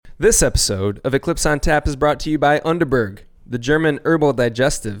This episode of Eclipse on Tap is brought to you by Underberg, the German herbal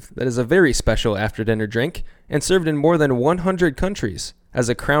digestive that is a very special after-dinner drink and served in more than 100 countries as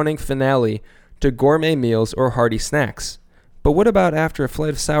a crowning finale to gourmet meals or hearty snacks. But what about after a flight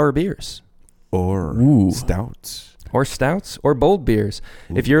of sour beers? Or stouts. Or stouts or bold beers.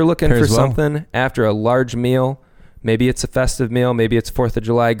 Ooh, if you're looking for pairs well. something after a large meal, maybe it's a festive meal, maybe it's 4th of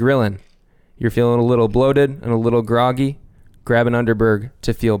July grilling, you're feeling a little bloated and a little groggy, grab an Underberg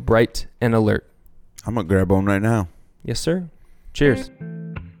to feel bright and alert. I'm going to grab one right now. Yes, sir. Cheers.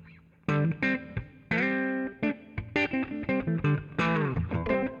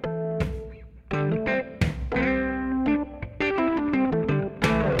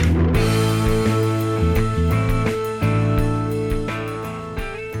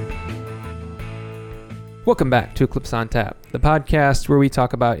 Welcome back to Eclipse on Tap, the podcast where we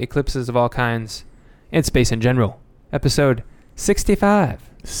talk about eclipses of all kinds and space in general. Episode 65.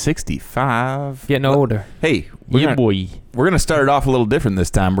 65. Getting older. Hey, we're going to start it off a little different this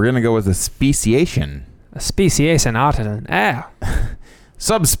time. We're going to go with a speciation. A speciation autism.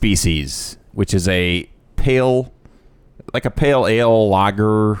 Subspecies, which is a pale ale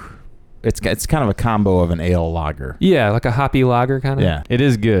lager. It's kind of a combo of an ale lager. Yeah, like a hoppy lager kind of. Yeah. It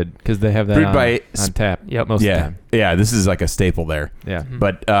is good because they have that Brewed on tap Yep. most of the time. Yeah, this is like a staple there. Yeah. Mhm.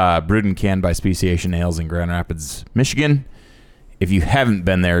 But brewed and canned by Speciation Ales in Grand Rapids, Michigan. If you haven't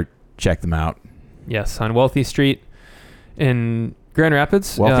been there, check them out. Yes, on Wealthy Street in Grand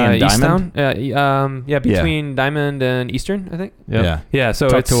Rapids. Wealthy and Easttown. Diamond? Between Diamond and Eastern, I think. Yep. Yeah. Yeah, so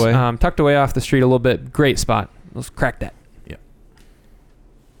Tucked it's away. Tucked away off the street a little bit. Great spot. Let's crack that. Yeah.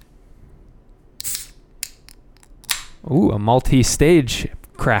 Ooh, a multi-stage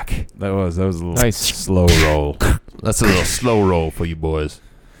crack. That was a little Nice. slow roll. That's a little slow roll for you boys.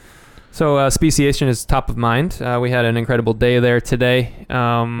 So speciation is top of mind. We had an incredible day there today.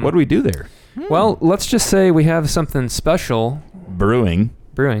 What do we do there? Well, let's just say we have something special Brewing.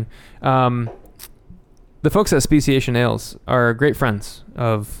 brewing. The folks at Speciation Ales are great friends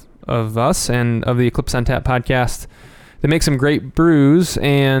of us and of the Eclipse on Tap podcast. They make some great brews,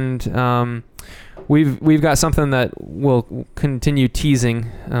 and we've got something that we'll continue teasing,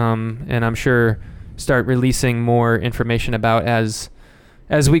 and I'm sure start releasing more information about as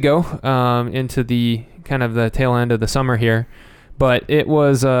we go into the kind of the tail end of the summer here. But it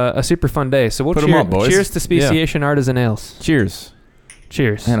was a super fun day. So we'll Put 'em up, boys. cheers to Speciation Artisan Ales. Cheers.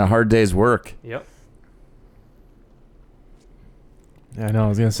 Cheers. And a hard day's work. Yep. Yeah, I know. I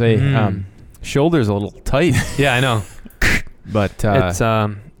was gonna say shoulder's a little tight, Yeah, I know. but It's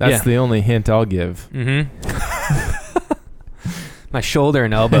that's the only hint I'll give. My shoulder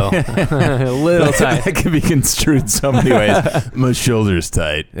and elbow a little tight. That could be construed so many ways. My shoulder's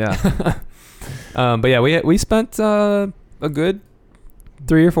tight. Yeah. But yeah, we spent a good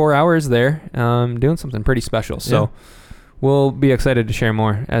 3 or 4 hours there doing something pretty special. So we'll be excited to share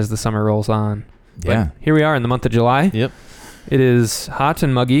more as the summer rolls on. Yeah. But here we are in the month of July. Yep. It is hot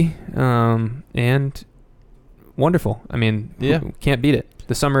and muggy and wonderful. I mean, can't beat it.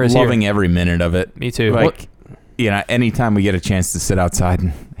 The summer is Loving here. every minute of it. Me too. Like, anytime we get a chance to sit outside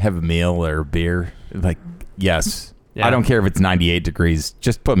and have a meal or a beer, like, yes. Yeah. I don't care if it's 98 degrees.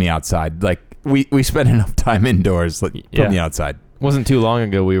 Just put me outside. Like, we spend enough time indoors. Like, put me outside. Wasn't too long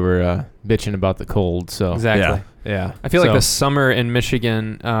ago we were bitching about the cold. So Exactly. yeah. I feel like the summer in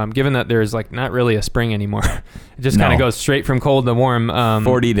Michigan, given that there's like not really a spring anymore, it just kind of goes straight from cold to warm.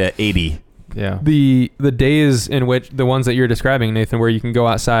 40 to 80. Yeah. The days in which the ones that you're describing, Nathan, where you can go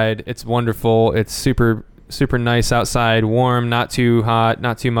outside, it's wonderful. It's super nice outside, warm, not too hot,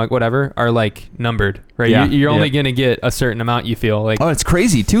 not too much, whatever, are like numbered, right? Yeah. You're only going to get a certain amount, you feel like. Oh, it's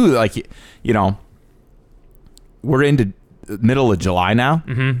crazy too. Like, we're into the middle of July now.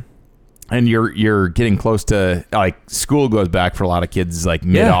 Mm-hmm. And you're getting close to, like, school goes back for a lot of kids like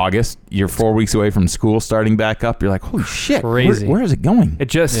mid-August. You're 4 weeks away from school starting back up. You're like, holy shit, crazy. Where is it going? It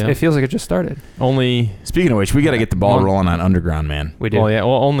feels like it just started. Speaking of which, we got to get the ball rolling on Underground, man. We do.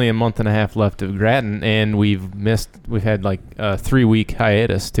 Only a month and a half left of Grattan, and we've had like a 3-week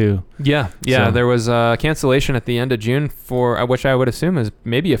hiatus too. Yeah. So. There was a cancellation at the end of June for which I would assume is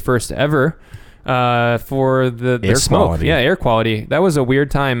maybe a first ever for the Air smoke. quality. Yeah, air quality. That was a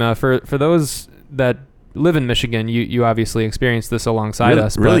weird time for those that live in Michigan. You obviously experienced this alongside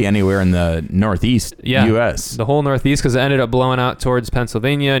us. Really but anywhere in the Northeast U.S. the whole Northeast, because it ended up blowing out towards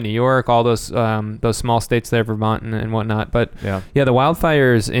Pennsylvania, New York, all those small states there, Vermont and whatnot. But the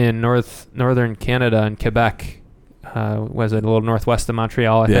wildfires in northern Canada and Quebec, was it a little northwest of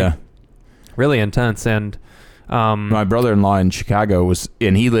Montreal? I think. Really intense, and My brother-in-law in Chicago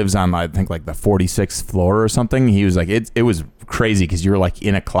and he lives on, I think, like the 46th floor or something. He was like, it was crazy because you were like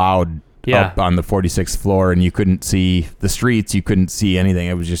in a cloud up on the 46th floor, and you couldn't see the streets, you couldn't see anything.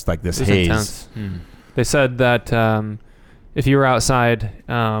 It was just like this haze. Intense. They said that if you were outside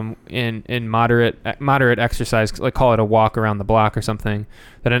in moderate exercise, like call it a walk around the block or something,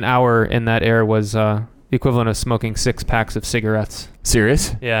 that an hour in that air was the equivalent of smoking 6 packs of cigarettes.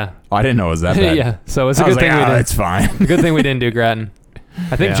 Serious? Yeah. Oh, I didn't know it was that bad. Yeah. So it's a good thing we didn't. It's fine. Good thing we didn't do Grattan.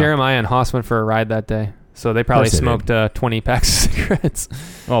 I think Jeremiah and Haas went for a ride that day. So they probably smoked 20 packs of cigarettes.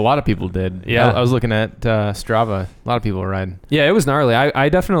 Well, a lot of people did. Yeah. I was looking at Strava. A lot of people were riding. Yeah, it was gnarly. I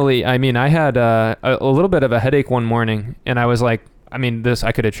definitely, I had a little bit of a headache one morning, and I was like,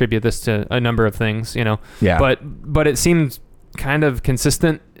 I could attribute this to a number of things, Yeah. But it seemed kind of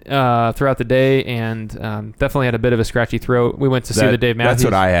consistent throughout the day, and definitely had a bit of a scratchy throat. We went to see the Dave Matthews.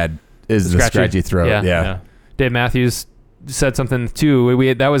 That's what I had, is the scratchy throat. Yeah. Dave Matthews said something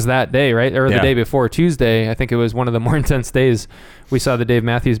too. That was that day, right? Or the day before, Tuesday. I think it was one of the more intense days. We saw the Dave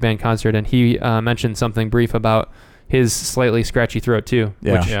Matthews Band concert, and he mentioned something brief about his slightly scratchy throat too.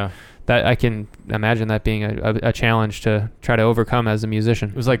 Yeah. That I can imagine that being a challenge to try to overcome as a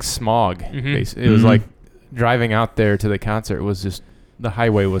musician. It was like smog. Basically. It was like driving out there to the concert was just, the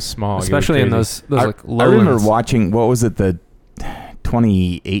highway was smog. Especially in those like lowlands. I remember watching, what was it, the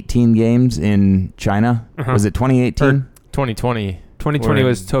 2018 games in China? Was it 2018? 2020. 2020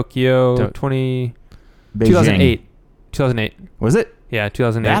 was Tokyo. 2008. 2008. Was it? Yeah,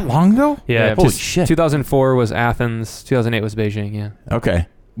 2008. That long ago? Yeah. Holy shit. 2004 was Athens. 2008 was Beijing. Yeah. Okay.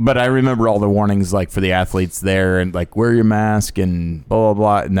 But I remember all the warnings, like, for the athletes there, and like, wear your mask and blah, blah,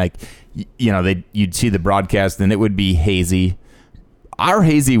 blah. And like, you'd see the broadcast and it would be hazy. Our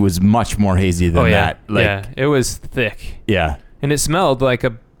hazy was much more hazy than that. Like, it was thick. Yeah. And it smelled like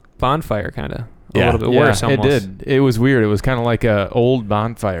a bonfire, kind of. A little bit worse, almost. It did. It was weird. It was kind of like a old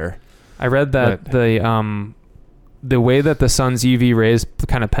bonfire. I read that the way that the sun's UV rays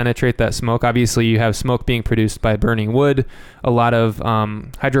kind of penetrate that smoke, obviously you have smoke being produced by burning wood, a lot of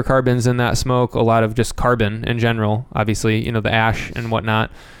hydrocarbons in that smoke, a lot of just carbon in general, obviously, the ash and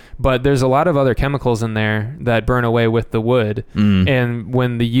whatnot. But there's a lot of other chemicals in there that burn away with the wood. And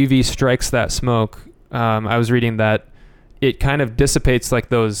when the UV strikes that smoke, I was reading that it kind of dissipates like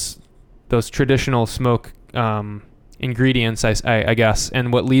those traditional smoke ingredients, I guess,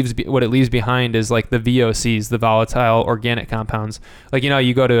 and what it leaves behind is like the VOCs, the volatile organic compounds. Like,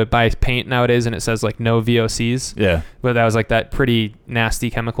 you go to buy paint nowadays and it says like no VOCs. Yeah. But that was like that pretty nasty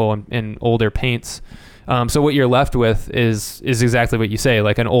chemical in older paints. So what you're left with is exactly what you say,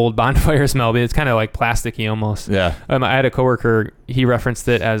 like an old bonfire smell, but it's kind of like plasticky almost. Yeah. I had a coworker, he referenced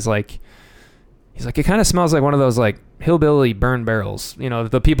it as like, he's like, it kind of smells like one of those like hillbilly burn barrels,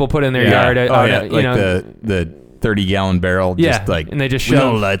 the people put in their yard. The 30-gallon barrel. Just like, and they just we're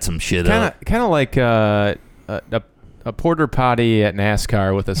gonna light some shit up. Kind of like a porter potty at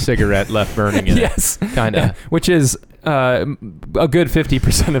NASCAR with a cigarette left burning in yes. it. Kind of. Which is a good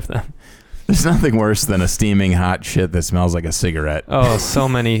 50% of them. There's nothing worse than a steaming hot shit that smells like a cigarette. Oh, so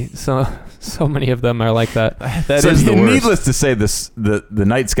many of them are like that. That is the worst. Needless to say, the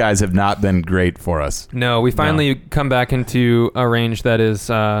night skies have not been great for us. No, we finally come back into a range that is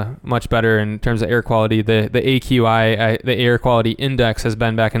much better in terms of air quality. The AQI, the air quality index, has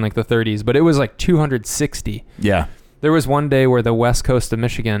been back in like the 30s, but it was like 260. Yeah. There was one day where the west coast of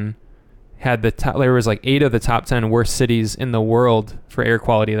Michigan had there was like 8 of the top 10 worst cities in the world for air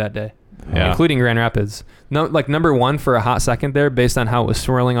quality that day. Yeah. Including Grand Rapids. No, like number 1 for a hot second there, based on how it was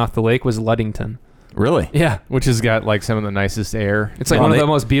swirling off the lake, was Ludington. Really? Yeah. Which has got like some of the nicest air. It's like one of the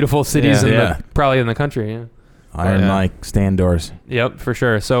most beautiful cities probably in the country. Yeah. Iron Mike stand doors. Yep, for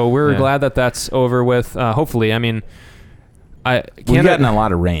sure. So we're glad that that's over with. Hopefully, we've gotten a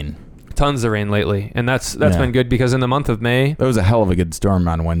lot of rain. Tons of rain lately, and that's been good, because in the month of May, there was a hell of a good storm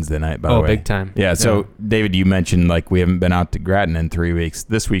on Wednesday night, by the way. Oh, big time. Yeah, so David, you mentioned like we haven't been out to Grattan in 3 weeks.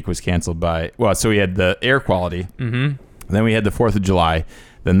 This week was canceled so we had the air quality, then we had the 4th of July,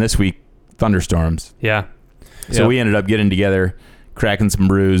 then this week thunderstorms. Yeah. So we ended up getting together, cracking some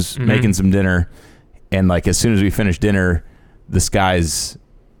brews, making some dinner, and like as soon as we finished dinner, the skies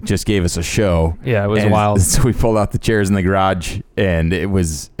just gave us a show. Yeah, it was wild. So we pulled out the chairs in the garage, and it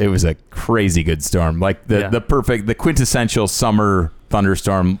was a crazy good storm. Like the quintessential summer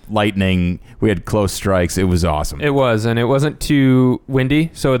thunderstorm, lightning. We had close strikes. It was awesome. It was, and it wasn't too windy,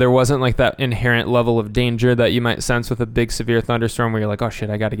 so there wasn't like that inherent level of danger that you might sense with a big severe thunderstorm where you're like, oh shit,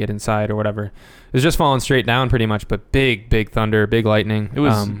 I got to get inside or whatever. It was just falling straight down pretty much, but big thunder, big lightning. It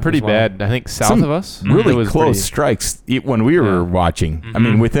was pretty bad. I think south of us. Really it was close strikes when we were watching. I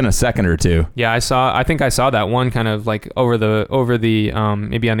mean, within a second or two. Yeah, I think I saw that one kind of like over the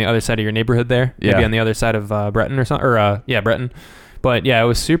maybe on the other side of your neighborhood there. Yeah. Maybe on the other side of Breton or something. Or Breton. But yeah, it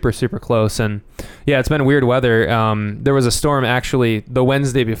was super close, and yeah, it's been weird weather. There was a storm actually the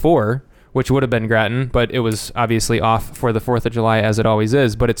Wednesday before, which would have been Grattan, but it was obviously off for the 4th of July as it always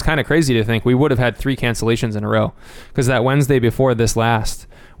is. But it's kind of crazy to think we would have had 3 cancellations in a row, because that Wednesday before this last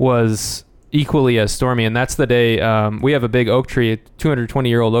was equally as stormy, and that's the day we have a big oak tree, a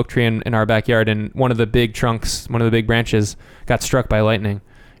 220-year-old oak tree in our backyard, and one of the big branches got struck by lightning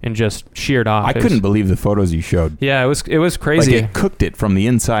and just sheared off. I couldn't believe the photos you showed. Yeah, it was crazy. Like it cooked it from the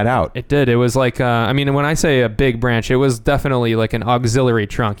inside out. It did. It was like, I mean, when I say a big branch, it was definitely like an auxiliary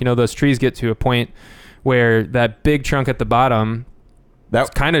trunk. You know, those trees get to a point where that big trunk at the bottom,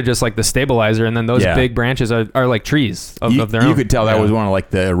 that's kind of just like the stabilizer, and then those big branches are like trees of their own. You could tell that was one of like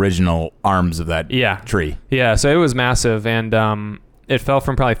the original arms of that tree. Yeah, so it was massive, and it fell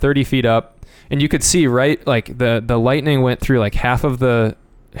from probably 30 feet up, and you could see right, like the lightning went through like half of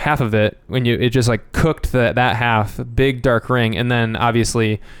it when it just like cooked that half, big dark ring, and then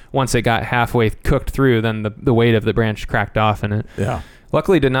obviously once it got halfway cooked through, then the weight of the branch cracked off, and it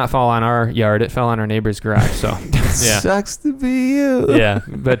luckily did not fall on our yard. It fell on our neighbor's garage. So sucks to be you. Yeah,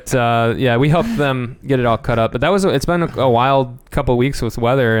 but we helped them get it all cut up. But it's been a wild couple weeks with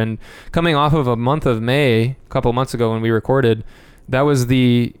weather, and coming off of a month of May a couple months ago when we recorded, that was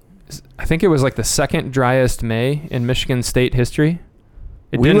I think it was like the second driest May in Michigan state history.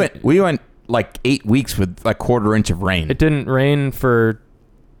 We went like 8 weeks with a quarter inch of rain. It didn't rain for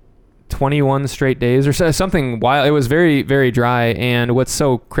 21 straight days or something wild. It was very, very dry. And what's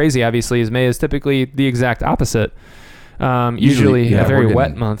so crazy, obviously, is May is typically the exact opposite. Usually a very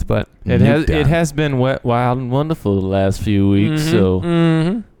wet month, but it has been wet, wild, and wonderful the last few weeks.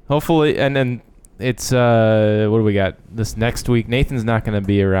 So hopefully, and then it's what do we got this next week? Nathan's not going to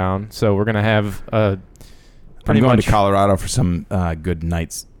be around, so we're going to have I'm going to Colorado for some good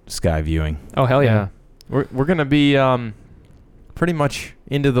night sky viewing. Oh, hell yeah. We're going to be pretty much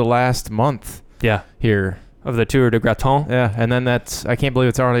into the last month here. Of the Tour de Graton. Yeah, and then I can't believe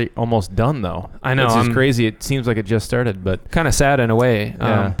it's already almost done, though. I know. It's just crazy. It seems like it just started, but... Kind of sad in a way.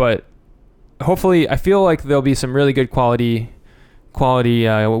 But hopefully, I feel like there'll be some really good quality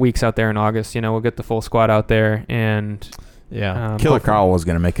weeks out there in August. You know, we'll get the full squad out there, and... Yeah, Killer Carl was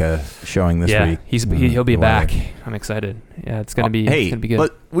going to make a showing this week. He'll be back. I'm excited. Yeah, it's going to be. Hey, it's gonna be good.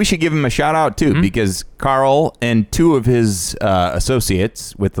 But we should give him a shout out too, because Carl and 2 of his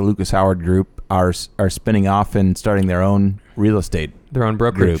associates with the Lucas Howard Group are spinning off and starting their own real estate, their own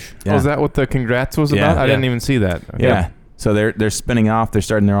brokerage group. Yeah. Oh, is that what the congrats was about? I didn't even see that. Okay. Yeah. So they're spinning off. They're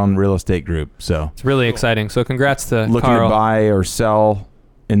starting their own real estate group. So it's really exciting. So congrats to looking Carl. to buy or sell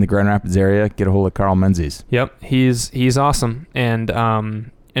in the Grand Rapids area, get a hold of Carl Menzies. Yep, he's awesome, and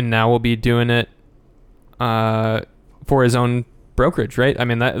now we'll be doing it for his own brokerage, right? I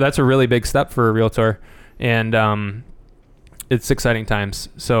mean that's a really big step for a realtor, and it's exciting times.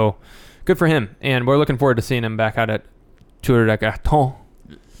 So good for him, and we're looking forward to seeing him back out at Tour de Graton.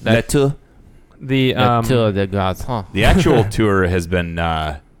 The Tour de Graton. The actual tour has been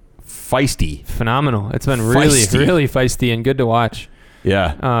feisty, phenomenal. It's been really feisty and good to watch.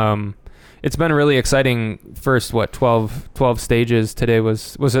 Yeah. It's been really exciting. First, 12 stages. Today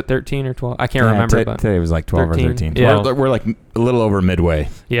was it 13 or 12? I can't remember. But today was like 12 13. or 13. Yeah. We're like a little over midway.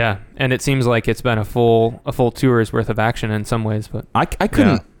 Yeah, and it seems like it's been a full tour's worth of action in some ways. But I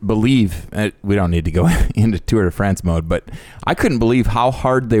couldn't believe, we don't need to go into Tour de France mode, but I couldn't believe how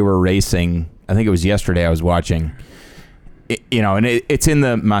hard they were racing. I think it was yesterday I was watching. And it's in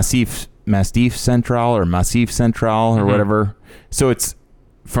the Massif Central or whatever. So it's,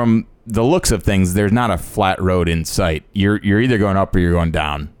 from the looks of things, there's not a flat road in sight. You're either going up or you're going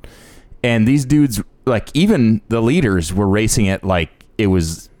down. And these dudes, like even the leaders, were racing it like it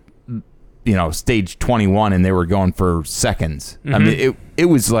was, stage 21, and they were going for seconds. I mean, it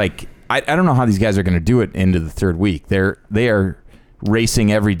was like, I don't know how these guys are going to do it into the third week. They are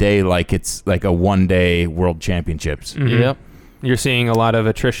racing every day like it's like a one-day World Championships. Yep. You're seeing a lot of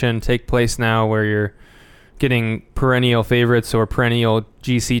attrition take place now, where you're getting perennial favorites or perennial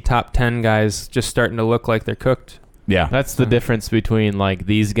GC top 10 guys just starting to look like they're cooked. Yeah. That's the difference between like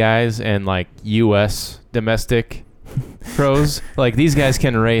these guys and like US domestic pros. Like these guys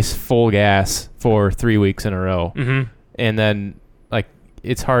can race full gas for 3 weeks in a row. And then like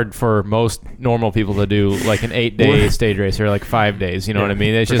it's hard for most normal people to do like an 8-day stage race or like 5 days. You know what I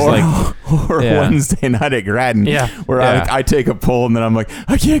mean? It's just or Wednesday night at Grattan, where I take a pull and then I'm like,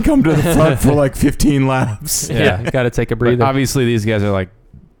 I can't come to the front for like 15 laps. Yeah, you got to take a breather. But obviously, these guys are like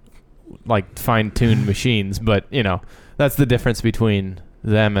fine-tuned machines, but that's the difference between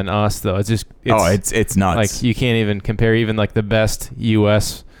them and us, though. It's nuts. Like you can't even compare. Even like the best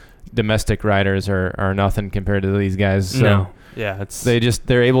U.S. domestic riders are nothing compared to these guys. So. No. Yeah,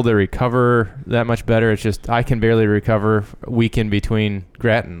 they're able to recover that much better. It's just I can barely recover a week in between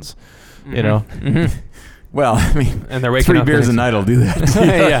Grattans, Mm-hmm. Well, I mean, and they're waking 3 up beers a night will do that.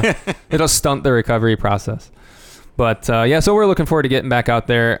 Yeah, it'll stunt the recovery process. But so we're looking forward to getting back out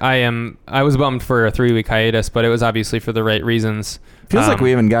there. I was bummed for a 3-week hiatus, but it was obviously for the right reasons. Feels like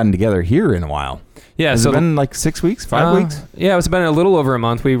we haven't gotten together here in a while. Yeah, Has it been like 6 weeks, 5 weeks? Yeah, it's been a little over a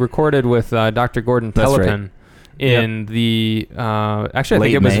month. We recorded with Dr. Gordon Telepin. Right. In the actually, I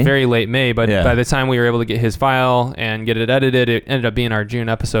think it was very late May, but by the time we were able to get his file and get it edited, it ended up being our June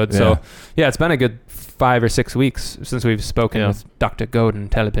episode. So it's been a good 5 or 6 weeks since we've spoken with Dr. Gordon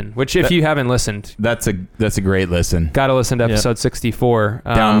Telepin. Which, if you haven't listened, that's a great listen. Got to listen to episode 64.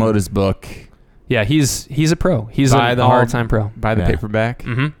 Download his book. Yeah, he's a pro. He's a all-time pro. Buy the paperback.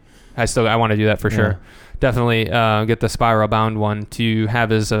 Mm-hmm. I want to do that for sure. Definitely get the spiral bound one to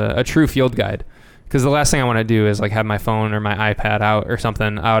have as a true field guide. Because the last thing I want to do is like have my phone or my iPad out or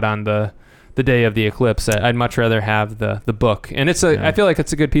something out on the day of the eclipse. I'd much rather have the book, and I feel like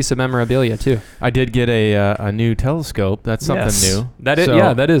it's a good piece of memorabilia too. I did get a new telescope. That's something new. That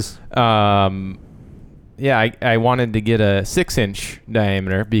is. I wanted to get a 6-inch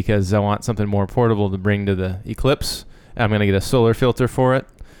diameter because I want something more portable to bring to the eclipse. I'm gonna get a solar filter for it,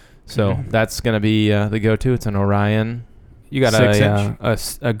 so that's gonna be the go-to. It's an Orion. You got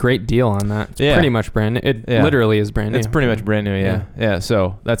a great deal on that. It's pretty much brand new. It literally is brand new. It's pretty much brand new, yeah.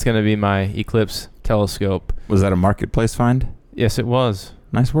 So that's going to be my Eclipse telescope. Was that a marketplace find? Yes, it was.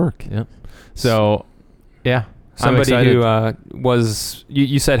 Nice work. Yep. So, somebody who was,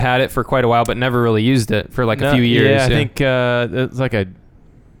 you said had it for quite a while, but never really used it for like a few years. Yeah, I think it's like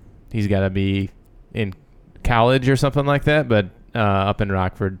he's got to be in college or something like that, but up in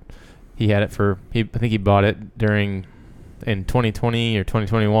Rockford, he had it I think he bought it in 2020 or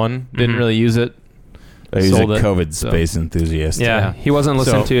 2021. Didn't really use it. He's a COVID space enthusiast. Yeah, he wasn't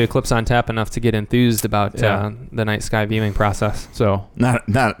listening to Eclipse on Tap enough to get enthused about the night sky viewing process. So not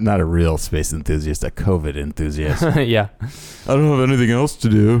a real space enthusiast, a COVID enthusiast. Yeah. I don't have anything else to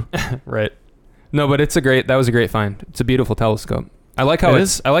do. Right. No, but that was a great find. It's a beautiful telescope. I like how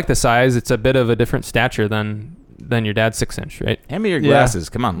I like the size. It's a bit of a different stature than your dad's 6-inch, right? Hand me your glasses.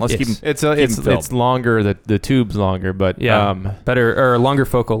 Come on, let's keep them. It's longer. The tube's longer, but better or longer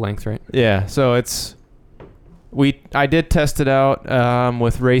focal length, right? Yeah. So I did test it out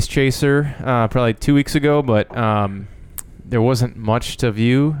with Race Chaser probably 2 weeks ago, but there wasn't much to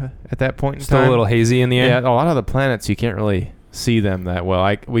view at that point in time. Still a little hazy in the air. Yeah, a lot of the planets you can't really see them that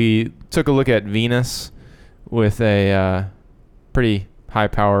well. We took a look at Venus with a pretty high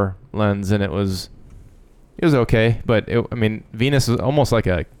power lens, and it was okay, but Venus is almost like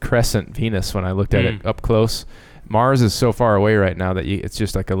a crescent Venus when I looked at it up close. Mars is so far away right now that it's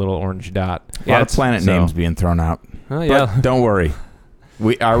just like a little orange dot. A lot of planet names being thrown out. Oh, yeah. But don't worry.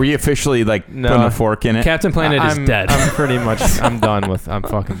 Are we officially putting a fork in it? Captain Planet is dead. I'm pretty much. I'm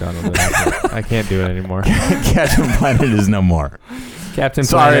fucking done with it. I can't do it anymore. Captain Planet is no more. Captain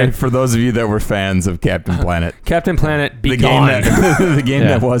Sorry Planet. for those of you that were fans of Captain Planet. Captain Planet, be the gone. The game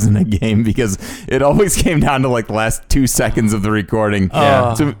that wasn't a game because it always came down to like the last 2 seconds of the recording.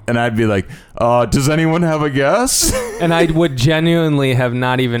 And I'd be like, does anyone have a guess? And I would genuinely have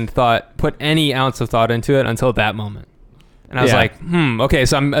not even put any ounce of thought into it until that moment. And I was like, okay,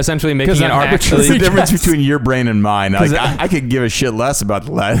 so I'm essentially making an arbitrary guess. The difference between your brain and mine. Like, I could give a shit less about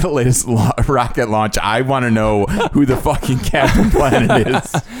the latest rocket launch. I want to know who the fucking Captain Planet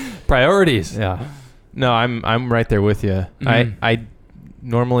is. Priorities. Yeah. No, I'm right there with you. I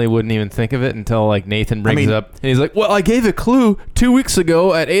normally wouldn't even think of it until like Nathan brings it up. And he's like, well, I gave a clue 2 weeks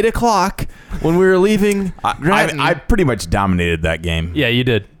ago at 8 o'clock when we were leaving. I pretty much dominated that game. Yeah, you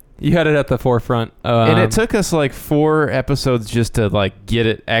did. You had it at the forefront. And it took us like 4 episodes just to like get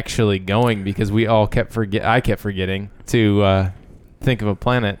it actually going because we all I kept forgetting to think of a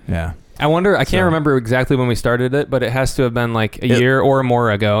planet. Yeah. I wonder, I can't remember exactly when we started it, but it has to have been like a year or more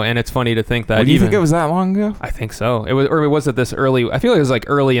ago. And it's funny to think that. Do you think it was that long ago? I think so. Was it this early? I feel like it was like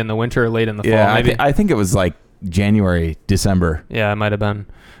early in the winter or late in the fall. Maybe. I think it was like January, December. Yeah, it might have been.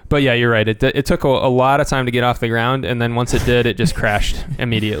 But yeah, you're right. It took a lot of time to get off the ground, and then once it did, it just crashed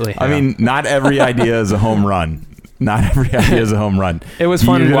immediately. I mean, not every idea is a home run. Not every idea is a home run. It was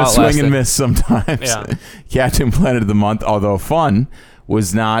fun You're while gonna it swing lasted. and miss sometimes. Yeah. Captain Planet of the Month, although fun,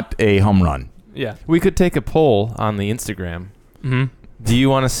 was not a home run. Yeah. We could take a poll on the Instagram. Mm-hmm. Do you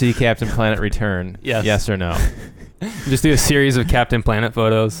want to see Captain Planet return? Yes. Yes or no? Just do a series of Captain Planet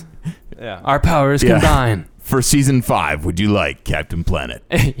photos. Yeah. Our powers Yeah. combine. For season 5, would you like Captain Planet?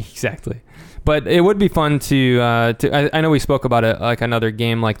 Exactly. But it would be fun to I know we spoke about it, like another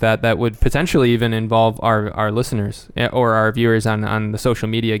game like that would potentially even involve our listeners or our viewers on the social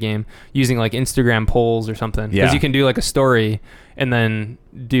media game, using like Instagram polls or something. Because Yeah. you can do like a story and then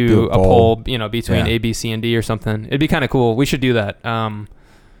do a poll, between A, B, C, and D or something. It'd be kind of cool. We should do that.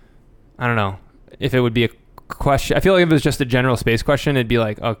 I don't know if it would be a question. I feel like if it was just a general space question, it'd be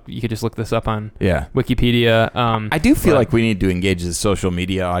like, oh, you could just look this up on Wikipedia. I do feel like we need to engage the social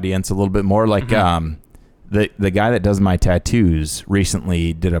media audience a little bit more. Like the guy that does my tattoos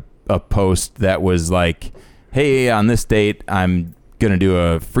recently did a post that was like, hey, on this date, I'm going to do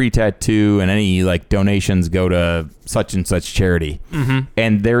a free tattoo and any like donations go to such and such charity. Mm-hmm.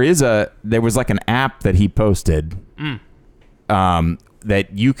 And there was like an app that he posted that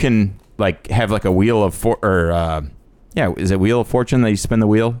you can like have like a wheel of is it Wheel of Fortune that you spin the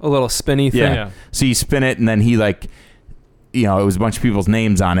wheel? A little spinny thing. Yeah. So you spin it and then he like, it was a bunch of people's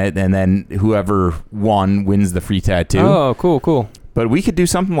names on it and then whoever won wins the free tattoo. Oh, cool. But we could do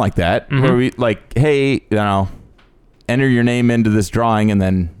something like that Mm-hmm. where we like, hey, enter your name into this drawing and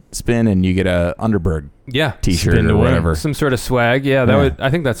then spin and you get a Underberg Yeah. t-shirt Spin to or win. whatever. Some sort of swag. Yeah, I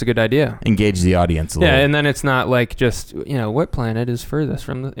think that's a good idea. Engage the audience a little. Yeah, and then it's not like just, what planet is furthest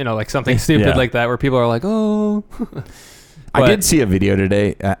from the, like something stupid Yeah. like that where people are like, oh. I did see a video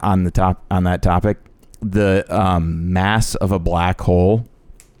today on that topic. The mass of a black hole.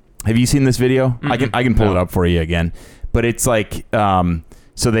 Have you seen this video? Mm-mm. I can pull it up for you again. But it's like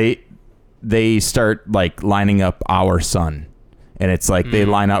so they start like lining up our sun, and it's like they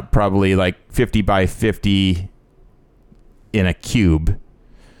line up probably like 50 by 50 in a cube,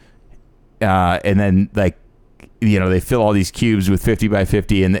 and then like they fill all these cubes with 50 by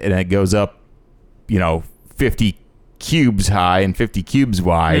 50, and it goes up 50 cubes high and 50 cubes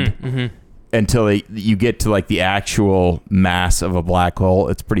wide. Mm-hmm. Until you get to like the actual mass of a black hole.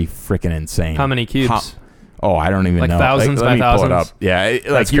 It's pretty freaking insane. How many cubes? I don't even Like know. thousands let by me pull it thousands? up. Yeah,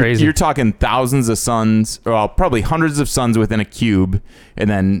 That's you're, crazy. You're talking thousands of suns, well, probably hundreds of suns within a cube, and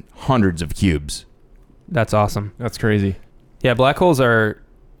then hundreds of cubes. That's awesome. That's crazy. Yeah, black holes are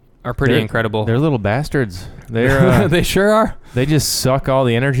pretty incredible. They're little bastards. They're they sure are. they just suck all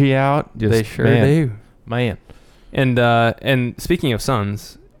the energy out. They sure do. Man. And speaking of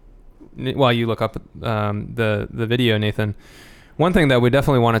suns, while you look up the video, Nathan, one thing that we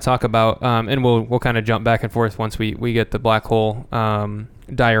definitely want to talk about, and we'll kind of jump back and forth once we get the black hole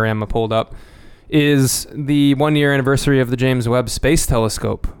diorama pulled up, is the 1-year anniversary of the James Webb Space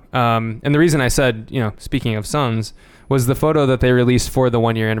Telescope. And the reason I said, speaking of suns, was the photo that they released for the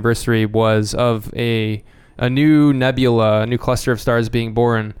 1-year anniversary was of a new nebula, a new cluster of stars being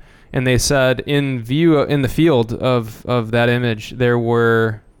born. And they said in the field of that image, there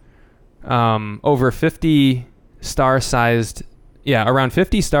were over 50 star-sized, around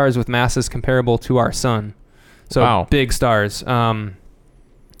 50 stars with masses comparable to our sun. So Wow. big stars.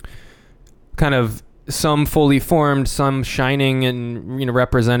 Kind of some fully formed, some shining and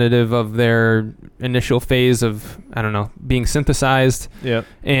representative of their initial phase of, I don't know, being synthesized. Yeah.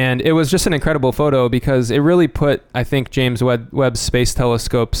 And it was just an incredible photo because it really put, I think, James Webb Space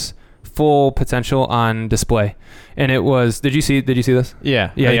Telescope's full potential on display. And it was, did you see this?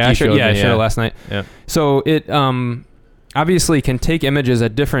 Yeah. I showed it last night. Yeah. So it obviously can take images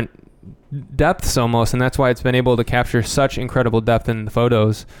at different depths almost, and that's why it's been able to capture such incredible depth in the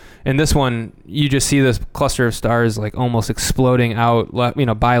photos. And this one, you just see this cluster of stars like almost exploding out,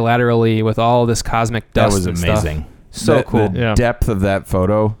 bilaterally with all this cosmic dust. That was and amazing. Stuff. So cool. The depth of that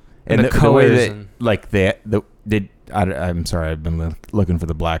photo And the way colors that, and- like I'm sorry, I've been looking for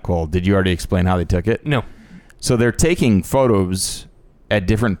the black hole. Did you already explain how they took it? No. So they're taking photos at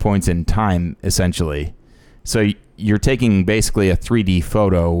different points in time, essentially. So you're taking basically a 3D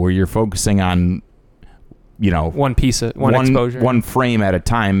photo where you're focusing on, one piece, one exposure, one frame at a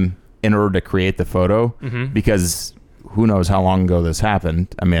time in order to create the photo. Mm-hmm. Because who knows how long ago this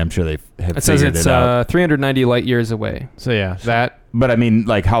happened? I mean, I'm sure they have It says figured it's it out. 390 light years away. So yeah, that. But I mean,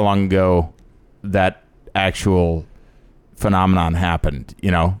 like how long ago that actual phenomenon happened?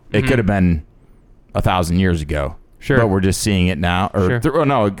 It could have been 1,000 years ago. Sure. But we're just seeing it now, or Sure.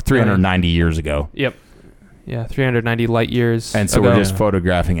 390 years ago. Yep. Yeah, 390 light years. And so ago. we're just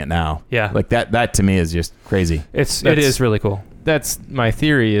photographing it now. Yeah. Like that to me is just crazy. It is really cool. That's my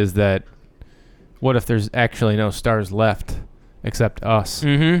theory, is that what if there's actually no stars left except us?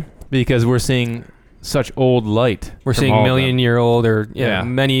 Mm-hmm. Because we're seeing such old light. We're seeing million-year-old or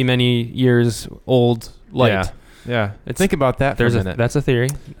many, many years old light. Yeah. Think about that for a minute. That's a theory.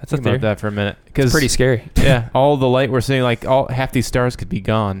 Think about that for a minute. It's pretty scary. Yeah. All the light we're seeing, like half these stars could be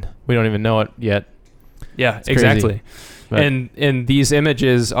gone. We don't even know it yet. Yeah, it's exactly. And these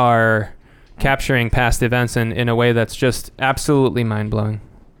images are capturing past events in a way that's just absolutely mind-blowing.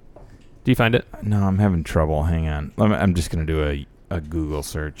 Do you find it? No, I'm having trouble. Hang on. I'm just going to do a Google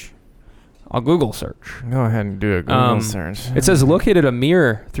search. I'll Google search. Go ahead and do a Google search. It says located a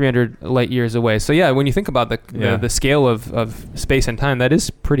mere 300 light years away. So yeah, when you think about the scale of space and time, that is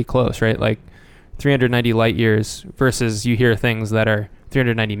pretty close, right? Like 390 light years versus you hear things that are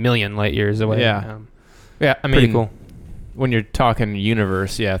 390 million light years away. Yeah. I mean, pretty cool. When you're talking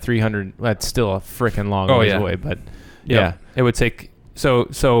universe, 300, that's still a freaking long ways away. But it would take, so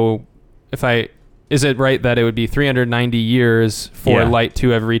is it right that it would be 390 years for light to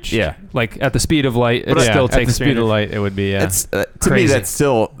have reached? Yeah. Like at the speed of light, it still takes. At the speed of light, it would be. Yeah. It's to me it's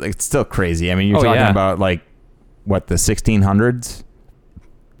still crazy. I mean, you're talking about like what the 1600s.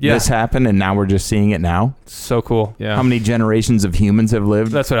 Yeah. This happened, and now we're just seeing it now. So cool. Yeah. How many generations of humans have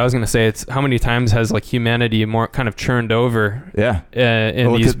lived? That's what I was gonna say. It's how many times has like humanity more kind of churned over? Yeah.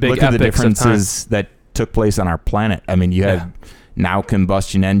 In these big look at the differences that took place on our planet. I mean, you had now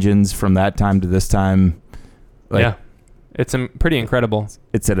combustion engines from that time to this time. It's pretty incredible.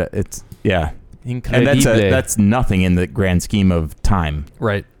 It's Incredible. And that's nothing in the grand scheme of time.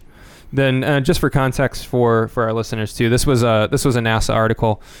 Right. Then just for context for our listeners too, this was a NASA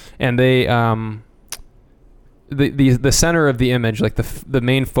article, and they the center of the image, like the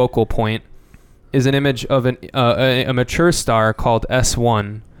main focal point, is an image of a mature star called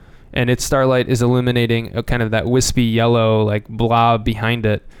S1. And its starlight is illuminating a kind of that wispy yellow like blob behind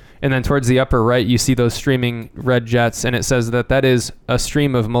it. And then towards the upper right, you see those streaming red jets, and it says that is a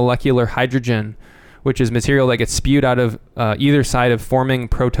stream of molecular hydrogen, which is material that gets spewed out of either side of forming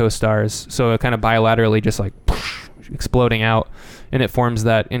protostars. So it kind of bilaterally just like exploding out, and it forms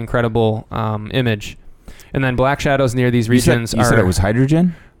that incredible image. And then black shadows near these regions you said it was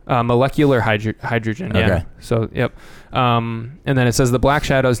hydrogen? Molecular hydrogen, yeah. Okay. So, yep. And then it says the black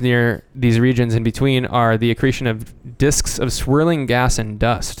shadows near these regions in between are the accretion of disks of swirling gas and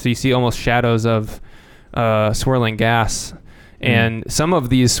dust. So you see almost shadows of swirling gas. And some of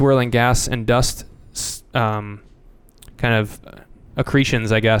these swirling gas and dust kind of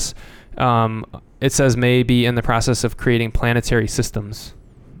accretions, I guess, it says may be in the process of creating planetary systems.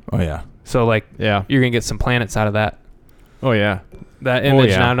 Oh, yeah. So, you're going to get some planets out of that. Oh, yeah. That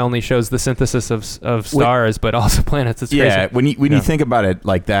image not only shows the synthesis of stars, but also planets. It's crazy. When you think about it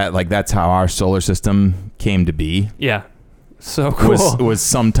like that, like that's how our solar system came to be. Yeah, so cool. Was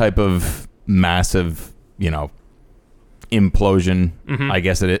some type of massive, implosion. Mm-hmm. I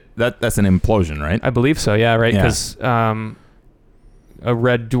guess that's an implosion, right? I believe so. Yeah, right. Because a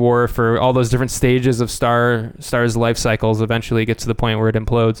red dwarf or all those different stages of stars' life cycles eventually get to the point where it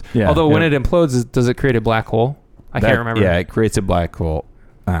implodes. Yeah, although when it implodes, does it create a black hole? I can't remember. Yeah, it creates a black hole.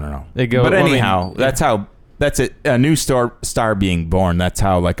 I don't know. But anyhow, that's it. A new star being born. That's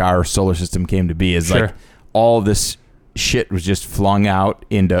how like our solar system came to be. Is like all this shit was just flung out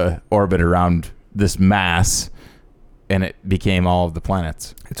into orbit around this mass, and it became all of the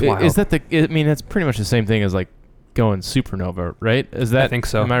planets. It's wild. Is that it's pretty much the same thing as like going supernova, right? Is that? I think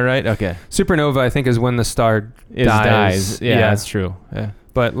so. Am I right? Okay. Supernova, I think, is when the star dies. Yeah, that's true. Yeah.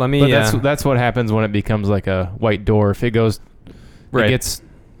 But that's what happens when it becomes like a white dwarf. It gets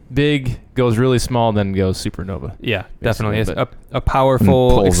big, goes really small, then goes supernova. Yeah, definitely. It's a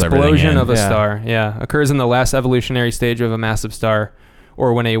powerful explosion of a star. Yeah, occurs in the last evolutionary stage of a massive star,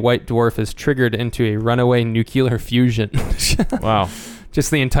 or when a white dwarf is triggered into a runaway nuclear fusion. Wow.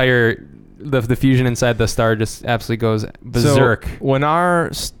 Just the entire the fusion inside the star just absolutely goes berserk. So when our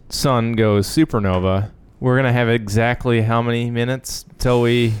sun goes supernova, we're going to have exactly how many minutes till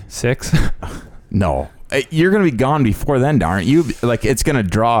 6? No. You're going to be gone before then, aren't you? Like, it's going to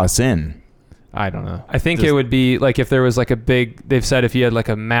draw us in. I don't know. I think it would be like if there was like they've said if you had like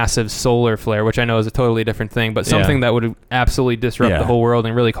a massive solar flare, which I know is a totally different thing, but something that would absolutely disrupt the whole world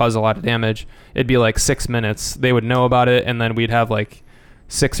and really cause a lot of damage. It'd be like 6 minutes. They would know about it, and then we'd have like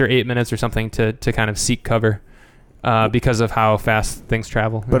 6 or 8 minutes or something to kind of seek cover. Because of how fast things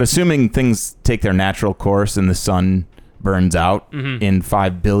travel. But assuming things take their natural course and the sun burns out in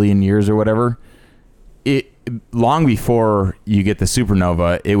 5 billion years or whatever, long before you get the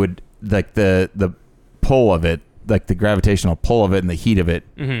supernova, it would like the pull of it, like the gravitational pull of it and the heat of it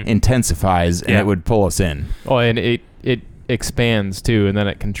intensifies, and it would pull us in. Oh, and it expands too, and then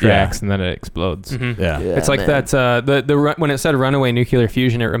it contracts, and then it explodes. Mm-hmm. Yeah. It's like that. The when it said runaway nuclear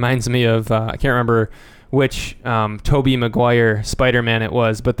fusion, it reminds me of I can't remember which Tobey Maguire Spider-Man it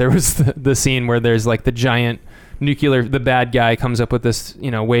was, but there was the scene where there's like the giant the bad guy comes up with this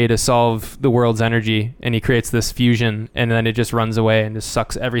way to solve the world's energy, and he creates this fusion, and then it just runs away and just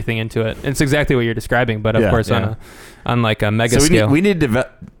sucks everything into it. And it's exactly what you're describing, but of course on like a mega scale. We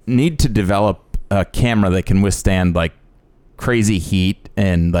need to develop a camera that can withstand like crazy heat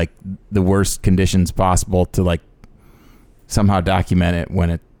and like the worst conditions possible to like somehow document it when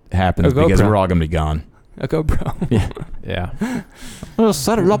it happens, because we're all gonna be gone. A GoPro. Yeah. I'll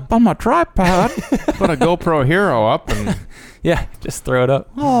set it up on my tripod. Put a GoPro Hero up and just throw it up.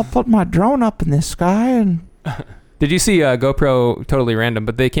 I'll put my drone up in the sky and. Did you see GoPro? Totally random,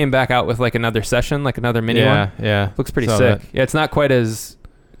 but they came back out with like another session, like another mini one. Yeah. Looks pretty sick. That. Yeah, it's not quite as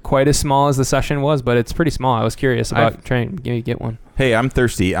small as the session was, but it's pretty small. I was curious about trying to get one. Hey, I'm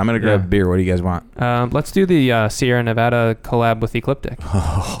thirsty. I'm gonna grab a beer. What do you guys want? Let's do the Sierra Nevada collab with Ecliptic.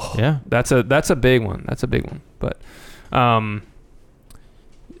 Yeah, that's a big one. That's a big one. But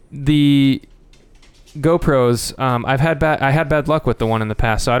the GoPros, I had bad luck with the one in the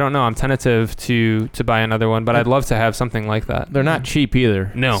past, so I don't know. I'm tentative to buy another one, but I'd love to have something like that. They're not cheap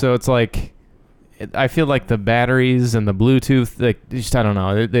either. No. So it's like, I feel like the batteries and the Bluetooth, like, just, I don't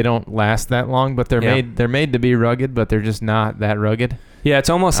know, they don't last that long, but they're made to be rugged, but they're just not that rugged. Yeah, it's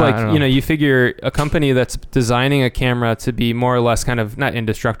almost like, you figure a company that's designing a camera to be more or less kind of not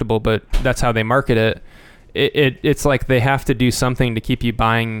indestructible, but that's how they market it. It's like they have to do something to keep you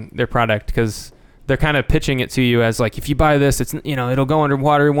buying their product, because they're kind of pitching it to you as like, if you buy this, it's it'll go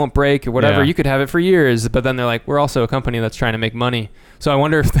underwater, it won't break or whatever. Yeah. You could have it for years, but then they're like, we're also a company that's trying to make money. So I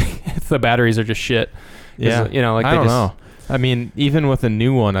wonder if the batteries are just shit. Yeah, like I don't know. I mean, even with a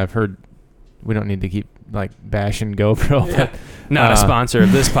new one, I've heard we don't need to keep like bashing GoPro. Yeah. But, not a sponsor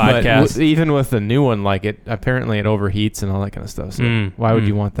of this podcast. Even with the new one, like it overheats and all that kind of stuff. So why would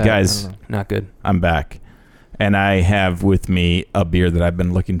you want that? Guys, not good. I'm back. And I have with me a beer that I've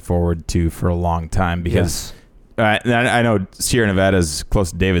been looking forward to for a long time, because I know Sierra Nevada is close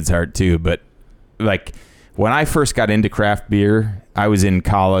to David's heart too. But like when I first got into craft beer, I was in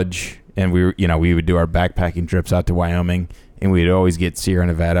college, and we would do our backpacking trips out to Wyoming, and we'd always get Sierra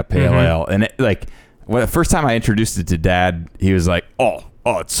Nevada Pale Ale. And the first time I introduced it to Dad, he was like, "Oh,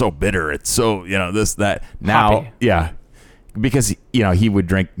 it's so bitter. It's so this that." Now, hoppy. Because he would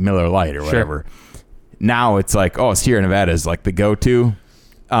drink Miller Lite or whatever. Sure. Now it's like, Sierra Nevada is like the go-to.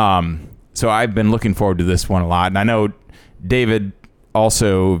 So I've been looking forward to this one a lot. And I know David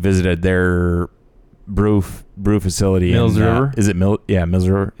also visited their brew facility. Mills River? Is it Mills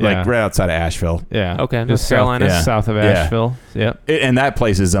River? Yeah. Like right outside of Asheville. Yeah. Okay. North Carolina. South of Asheville. Yeah. And that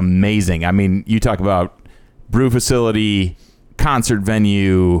place is amazing. I mean, you talk about brew facility, concert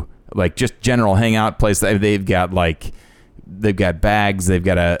venue, like just general hangout place. They've got bags. They've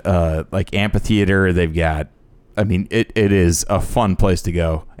got a like amphitheater. They've got, it is a fun place to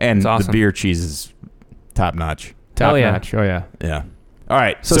go. And awesome. The beer cheese is top notch. Top notch. Oh yeah. Yeah. All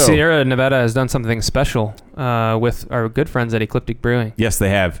right. So Sierra Nevada has done something special with our good friends at Ecliptic Brewing. Yes, they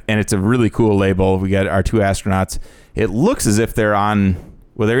have. And it's a really cool label. We got our two astronauts. It looks as if they're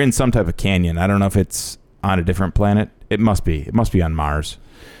in some type of canyon. I don't know if it's on a different planet. It must be. It must be on Mars.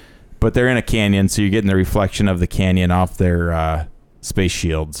 But they're in a canyon, so you're getting the reflection of the canyon off their space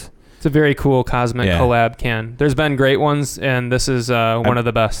shields. It's a very cool cosmic collab can. There's been great ones, and this is one of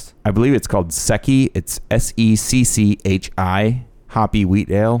the best. I believe it's called Secchi. It's SECCHI, Hoppy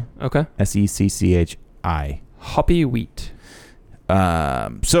Wheat Ale. Okay. SECCHI. Hoppy Wheat.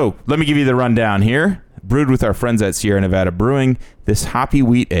 So let me give you the rundown here. Brewed with our friends at Sierra Nevada Brewing, this Hoppy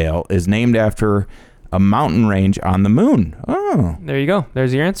Wheat Ale is named after a mountain range on the moon. Oh. There you go.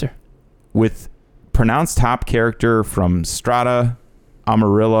 There's your answer. With pronounced hop character from Strata,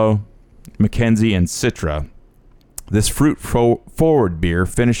 Amarillo, Mackenzie, and Citra. This fruit-forward beer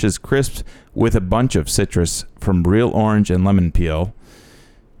finishes crisp with a bunch of citrus from real orange and lemon peel.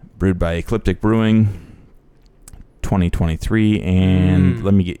 Brewed by Ecliptic Brewing, 2023, and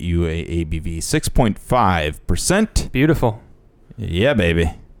let me get you a ABV, 6.5%. Beautiful. Yeah,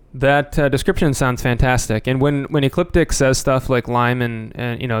 baby. That description sounds fantastic. And when Ecliptic says stuff like lime and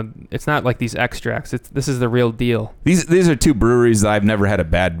it's not like these extracts. This is the real deal. These are two breweries that I've never had a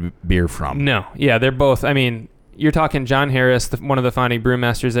bad beer from. No. Yeah, they're both. You're talking John Harris, one of the founding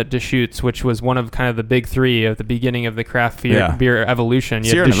brewmasters at Deschutes, which was one of kind of the big three at the beginning of the craft beer evolution.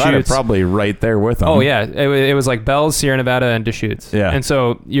 Sierra Nevada probably right there with them. Oh yeah, it was like Bell's, Sierra Nevada, and Deschutes. Yeah, and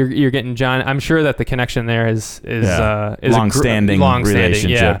so you're getting John. I'm sure that the connection there is long-standing relationship.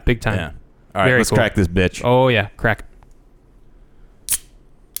 Yeah, big time. Yeah. All right, let's crack this bitch. Oh yeah, crack.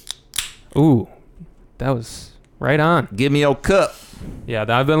 Ooh, that was right on. Give me your cup. Yeah,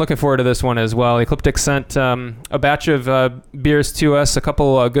 I've been looking forward to this one as well. Ecliptic sent a batch of beers to us, a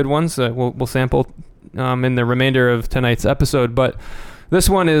couple good ones that we'll sample in the remainder of tonight's episode. But this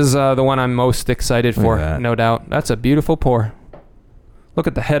one is the one I'm most excited for, no doubt. That's a beautiful pour. Look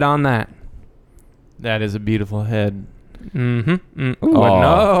at the head on that. That is a beautiful head. Mm-hmm. Ooh,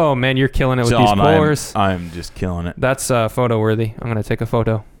 no, man, you're killing it with these pours. I'm just killing it. That's photo worthy. I'm gonna take a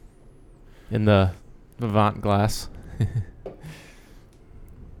photo in the Vivant glass.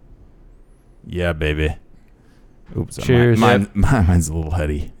 Yeah, baby. Oops. Cheers. Mine's a little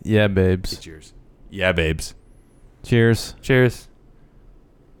heady. Yeah, babes. Cheers. Yeah, babes. Cheers. Cheers.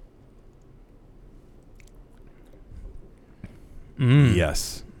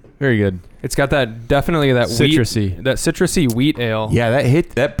 Yes. Very good. It's got definitely that citrusy wheat ale. Yeah,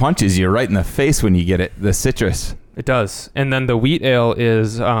 that punches you right in the face when you get it. The citrus. It does. And then the wheat ale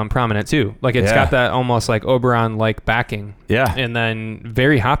is prominent too. Like it's got that almost like Oberon-like backing. Yeah. And then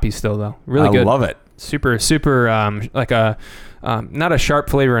very hoppy still though. Really good. I love it. Super, like a, not a sharp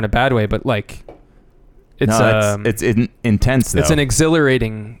flavor in a bad way, but like it's intense though. It's an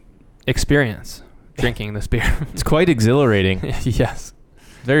exhilarating experience drinking this beer. It's quite exhilarating. Yes.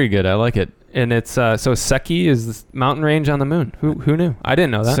 Very good. I like it. And it's so Seki is this mountain range on the moon. Who knew? I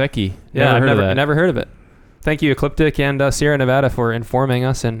didn't know that. Seki. Yeah, I've never heard of it. Thank you, Ecliptic and Sierra Nevada, for informing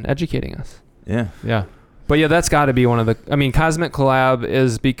us and educating us. Yeah. Yeah. But yeah, that's got to be one of the... I mean, Cosmic Collab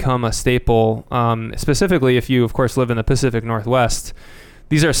has become a staple, specifically if you, of course, live in the Pacific Northwest.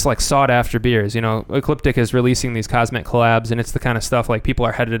 These are like sought-after beers. You know, Ecliptic is releasing these Cosmic Collabs, and it's the kind of stuff like people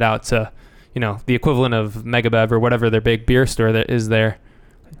are headed out to, you know, the equivalent of Megabev or whatever their big beer store that is there,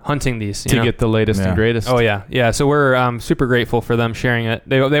 hunting these to get the latest and greatest. Oh yeah. So we're super grateful for them sharing it.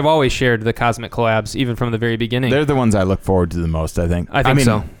 They've always shared the Cosmic Collabs even from the very beginning. They're the ones I look forward to the most, I think. I mean,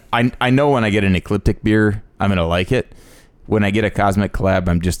 so. I know when I get an Ecliptic beer, I'm gonna like it. When I get a Cosmic Collab,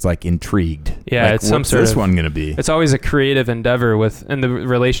 I'm just like intrigued. Yeah, like, it's some what's sort this of one gonna be? It's always a creative endeavor and the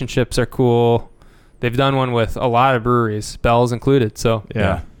relationships are cool. They've done one with a lot of breweries, Bell's included. So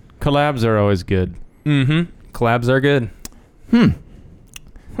yeah. Collabs are always good. Mm-hmm. Collabs are good.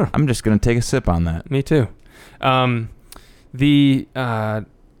 I'm just going to take a sip on that. Me too.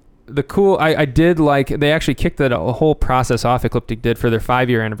 The cool, I did like, they actually kicked that whole process off, Ecliptic did, for their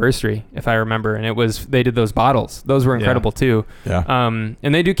 5-year anniversary, if I remember. And they did those bottles. Those were incredible too. Yeah.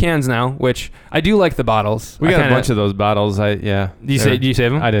 And they do cans now, which I do like the bottles. We got a bunch of those bottles. Do you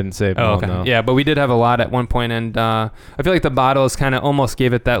save them? I didn't save them. Oh, okay. No. Yeah, but we did have a lot at one point, and I feel like the bottles kind of almost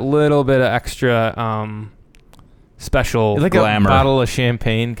gave it that little bit of extra special like glamour. A bottle of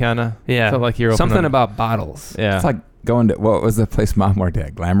champagne, kind of. Yeah. Felt like you're something about bottles. Yeah. It's like going to, what was the place Mom worked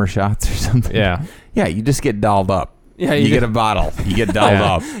at? Glamour Shots or something? Yeah. Yeah, you just get dolled up. Yeah, you get a bottle. You get dolled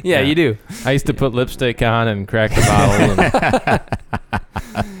up. Yeah, you do. I used to put lipstick on and crack the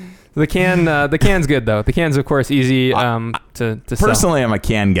bottle. The can's good though. The can's of course easy to sell. Personally, I'm a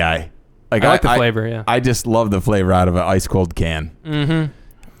can guy. Like I like the flavor. Yeah. I just love the flavor out of an ice cold can. Mm-hmm.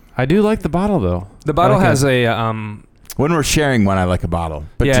 I do like the bottle though. The bottle has a when we're sharing one, I like a bottle.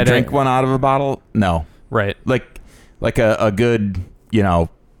 But Yeah, to drink one out of a bottle, no. right. Like a good,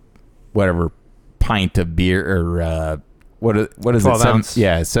 whatever pint of beer or what is 12 it? ounce.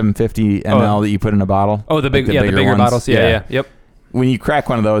 750 ml that you put in a bottle. Oh, the bigger ones. bottles. Yeah. Yep. When you crack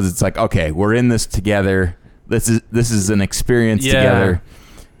one of those, it's like, okay, we're in this together. This is an experience together.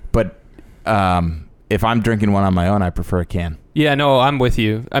 But if I'm drinking one on my own, I prefer a can. Yeah, no, I'm with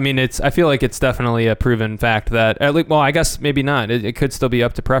you. I mean, I feel like it's definitely a proven fact that, I guess maybe not. It could still be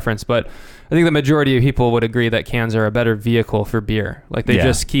up to preference, but I think the majority of people would agree that cans are a better vehicle for beer. Like they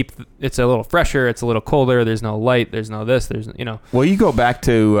just it's a little fresher, it's a little colder, there's no light, there's no this, Well, you go back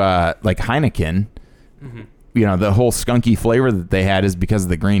to like Heineken, the whole skunky flavor that they had is because of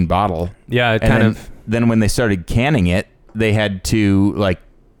the green bottle. Yeah, then when they started canning it, they had to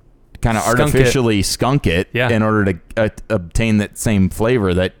kind of artificially skunk it in order to obtain that same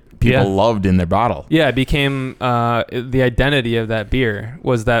flavor that people loved in their bottle. Yeah, it became the identity of that beer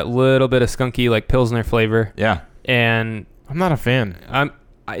was that little bit of skunky like Pilsner flavor. Yeah. And I'm not a fan.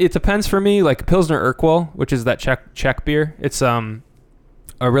 It depends for me. Like Pilsner Urquell, which is that Czech beer. It's a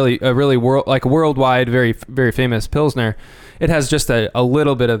really worldwide, very very famous Pilsner. It has just a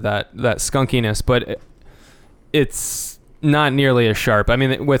little bit of that skunkiness, but it's not nearly as sharp. I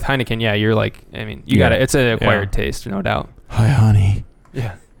mean, with Heineken, you're got it. It's an acquired taste, no doubt. Hi, honey.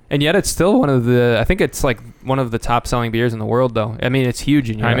 Yeah. And yet it's still I think it's like one of the top selling beers in the world though. I mean, it's huge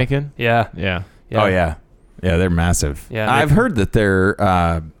in Europe. Heineken? Yeah. Yeah. Oh yeah. Yeah, they're massive. Yeah. I've heard that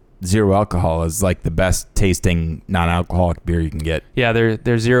they're zero alcohol is like the best tasting non-alcoholic beer you can get. Yeah, they're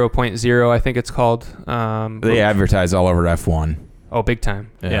 0.0, I think it's called. They advertise all over F1. Oh, big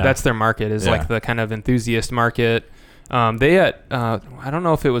time. Yeah. That's their market, is like the kind of enthusiast market. I don't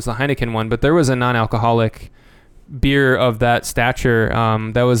know if it was the Heineken one, but there was a non-alcoholic beer of that stature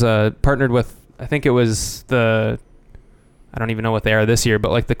that was partnered with, I think it was I don't even know what they are this year,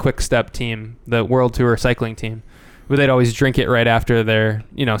 but like the Quick Step team, the World Tour cycling team, where they'd always drink it right after their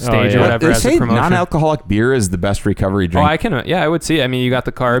stage or whatever they as say a promotion. Non-alcoholic beer is the best recovery drink. I would see. I mean, you got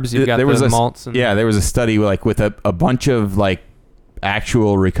the carbs, you've got the malts. There was a study like with a bunch of like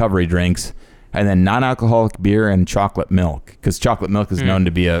actual recovery drinks, and then non-alcoholic beer and chocolate milk, because chocolate milk is known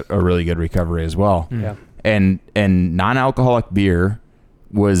to be a really good recovery as well. Yeah. And non-alcoholic beer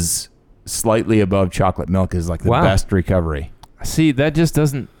was slightly above chocolate milk as like the best recovery. See, that just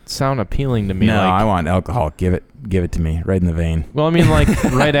doesn't sound appealing to me. No, I want alcohol. Give it to me, right in the vein. Well, I mean, like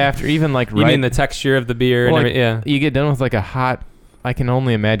right after, even like you mean the texture of the beer and everything? Yeah. You get done with like a hot. I can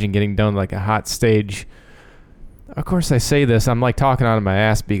only imagine getting done with like a hot stage. Of course, I say this. I'm like talking out of my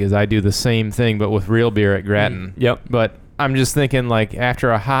ass because I do the same thing, but with real beer at Grattan. Yep. But I'm just thinking, like,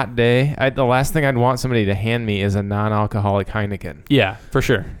 after a hot day, the last thing I'd want somebody to hand me is a non-alcoholic Heineken. Yeah, for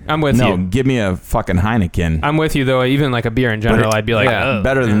sure. I'm with you. No, give me a fucking Heineken. I'm with you, though. Even like a beer in general, I'd be like,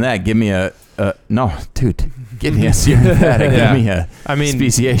 better than that. Give me no, dude. Give me a Sierra Nevada. Give me a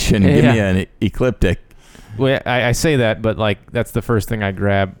speciation. Give me an ecliptic. Well, I say that, but like that's the first thing I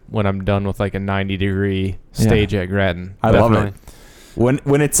grab when I'm done with like a 90-degree stage at Grattan. I love it.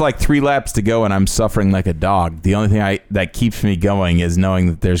 When it's like 3 laps to go and I'm suffering like a dog, the only thing that keeps me going is knowing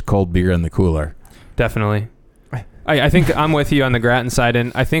that there's cold beer in the cooler. Definitely. I think I'm with you on the Grattan side,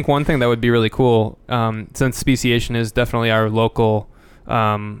 and I think one thing that would be really cool, since Speciation is definitely our local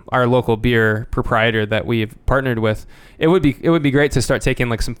beer proprietor that we've partnered with, it would be great to start taking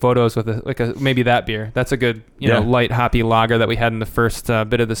like some photos with maybe that beer. That's a good light hoppy lager that we had in the first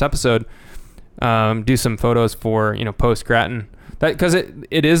bit of this episode. Do some photos for post Grattan, that because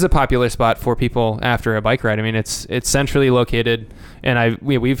it is a popular spot for people after a bike ride. I mean, it's centrally located, and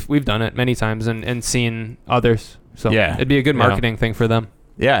we've done it many times and seen others. So it'd be a good marketing thing for them.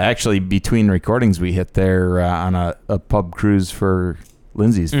 Yeah, actually, between recordings, we hit there on a pub cruise for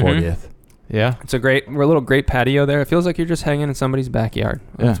Lindsay's 40th. Yeah, it's a little great patio there. It feels like you're just hanging in somebody's backyard.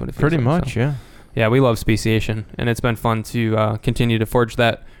 That's what it feels pretty like, much. So. Yeah, we love Speciation, and it's been fun to continue to forge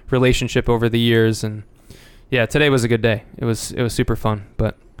that relationship over the years. And yeah, today was a good day. It was super fun.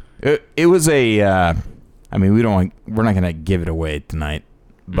 But it was a. I mean, we're not gonna give it away tonight,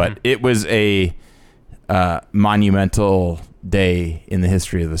 but it was a monumental day in the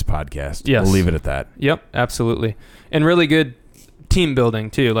history of this podcast. Yes, we'll leave it at that. Yep, absolutely, and really good team building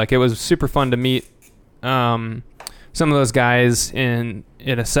too. Like, it was super fun to meet some of those guys in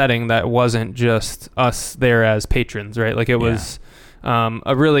a setting that wasn't just us there as patrons, right? Like, it was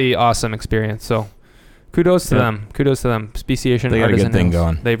a really awesome experience. So kudos to them. Speciation, they got a good thing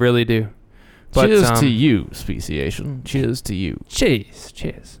going. They really do. But, cheers to you, Speciation. Cheers to you.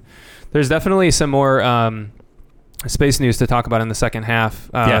 Cheers. There's definitely some more space news to talk about in the second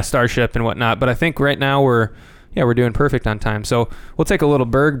half, Starship and whatnot. But I think right now we're doing perfect on time. So we'll take a little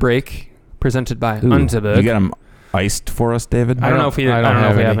Berg break presented by Unterberg. You got them iced for us, David? I don't know if we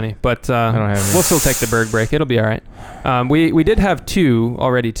have any, but we'll still take the Berg break. It'll be all right. We did have 2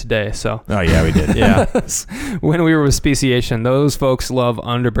 already today, so. Oh yeah, we did. Yeah. When we were with Speciation, those folks love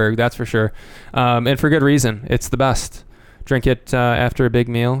Underberg, that's for sure, and for good reason. It's the best. Drink it after a big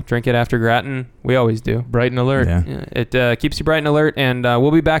meal. Drink it after Grattan. We always do. Bright and alert. Yeah. It keeps you bright and alert, and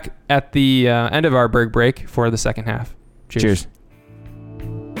we'll be back at the end of our Berg break for the second half. Cheers.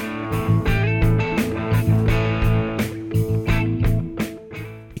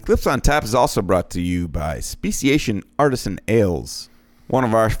 Eclipse on Tap is also brought to you by Speciation Artisan Ales, one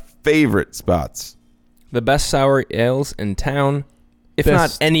of our favorite spots. The best sour ales in town, if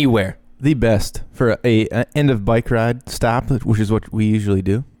not anywhere. The best for a end of bike ride stop, which is what we usually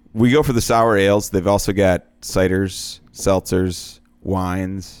do. We go for the sour ales. They've also got ciders, seltzers,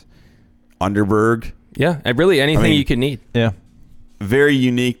 wines, Underberg. Yeah, really anything you could need. Yeah. Very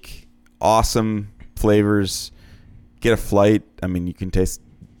unique, awesome flavors. Get a flight. I mean, you can taste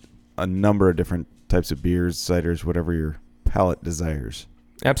a number of different types of beers, ciders, whatever your palate desires.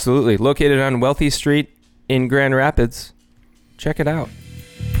 Absolutely. Located on Wealthy Street in Grand Rapids. Check it out.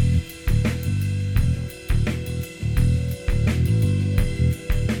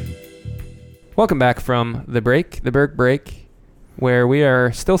 Welcome back from the Berg break, where we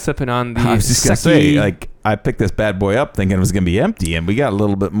are still sipping on the I was just gonna say, like, I picked this bad boy up thinking it was going to be empty, and we got a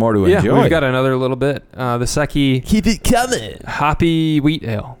little bit more to enjoy. Yeah, we've got another little bit. The Seki Keep it coming. Hoppy Wheat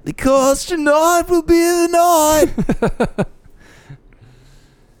Ale. Because tonight will be the night.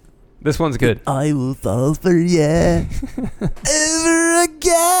 This one's good. I will fall for you ever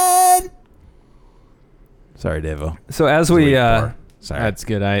again. Sorry, Devo. So as we, Sorry. That's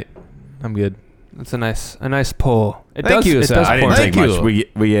good. I'm good. it's a nice pull. It Thank does, you, it sir. does I didn't pour. take Thank much. you.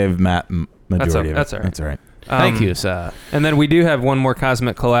 We gave Matt majority of it. That's all right. That's all right. Thank you, sir. And then we do have one more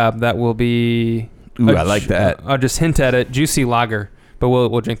Cosmic collab that will be. Ooh, I like that. I'll just hint at it. Juicy Lager, but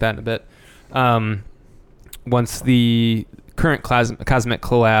we'll drink that in a bit. Once the current Cosmic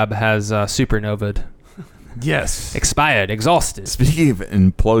collab has supernovaed, Yes. expired, exhausted. Speaking of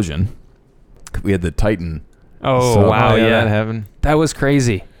implosion, we had the Titan. Oh So- wow, yeah, that happened. that was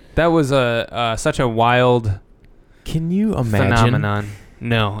crazy. That was such a wild Can you imagine? phenomenon.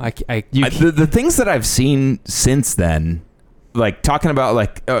 No, The things that I've seen since then, like talking about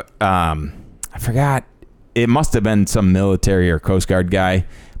like I forgot, it must have been some military or Coast Guard guy,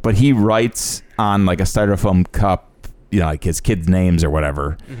 but he writes on like a styrofoam cup, you know, like his kids' names or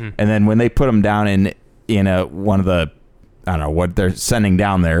whatever, and then when they put them down in one of the, I don't know what they're sending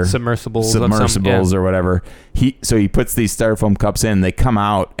down there, submersibles or whatever. He puts these styrofoam cups in. They come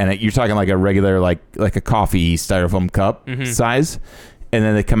out, and you're talking like a regular like a coffee styrofoam cup size, and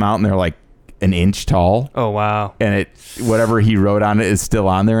then they come out and they're like an inch tall. Oh wow! And whatever he wrote on it is still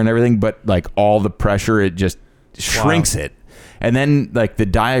on there and everything, but like all the pressure, it just shrinks it. And then like the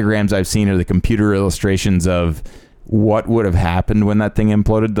diagrams I've seen are the computer illustrations of what would have happened when that thing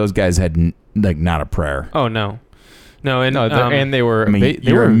imploded. Those guys had like not a prayer. Oh no. And and they were. I mean,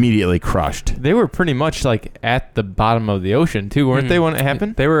 they were were immediately crushed. They were pretty much like at the bottom of the ocean too, weren't they? When it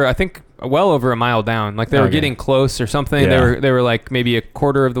happened, they were, I think, well over a mile down. Like they were getting close or something. Yeah. They were like maybe a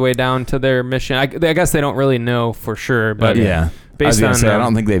quarter of the way down to their mission. I guess they don't really know for sure, but yeah, based on I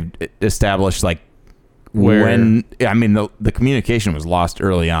don't think they've established like where. when. I mean, the communication was lost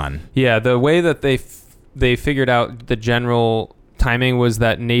early on. Yeah, the way that they figured out the general timing was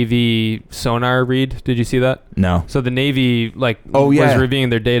that Navy sonar read. Did you see that? No. So the Navy was reviewing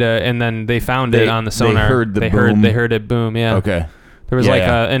their data, and then they found it on the sonar. They heard the boom. They heard it boom. Yeah. Okay. There was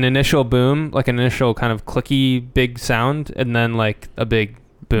an initial boom, like an initial kind of clicky big sound, and then like a big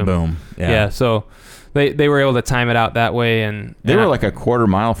boom. Boom. Yeah. So they were able to time it out that way, and They were like a quarter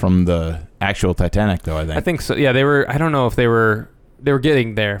mile from the actual Titanic, though. I think so. Yeah, they were. I don't know if they were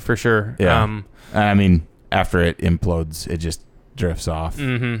getting there for sure. Yeah. I mean, after it implodes, it just drifts off.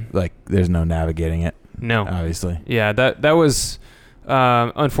 Mm-hmm. Like there's no navigating it. No. Obviously. Yeah, that was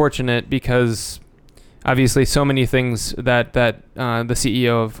unfortunate because obviously so many things that the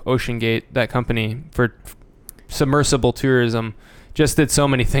CEO of OceanGate, that company for submersible tourism, just did so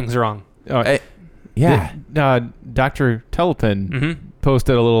many things wrong. Yeah. Dr. Telepin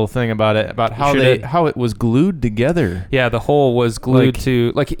posted a little thing about it, about how how it was glued together. Yeah, the hole was glued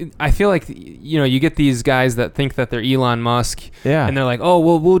to, like, I feel like, you know, you get these guys that think that they're Elon Musk, and they're like, oh,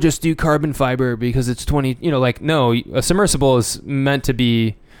 well, we'll just do carbon fiber because it's 20, you know, like, no, a submersible is meant to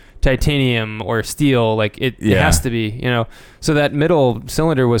be titanium or steel, like it has to be, you know. So that middle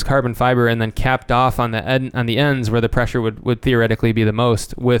cylinder was carbon fiber and then capped off on the ends where the pressure would theoretically be the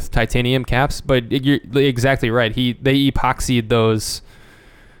most with titanium caps. But you're exactly right. They epoxied those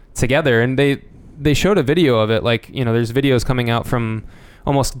together, and they showed a video of it. Like, you know, there's videos coming out from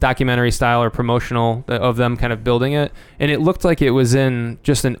almost documentary style or promotional of them kind of building it, and it looked like it was in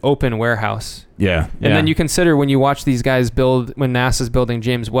just an open warehouse. Yeah. And then you consider when you watch these guys build, when NASA's building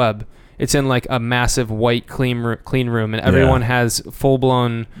James Webb, it's in like a massive white clean room, and everyone has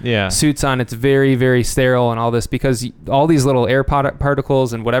full-blown suits on. It's very, very sterile and all this because all these little air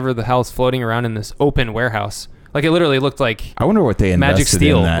particles and whatever the hell's floating around in this open warehouse. Like, it literally looked like I wonder what they invested magic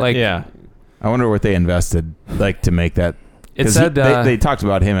steel. in that. Like, I wonder what they invested like to make that. It said they talked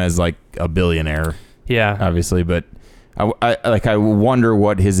about him as like a billionaire. Yeah, obviously, but I wonder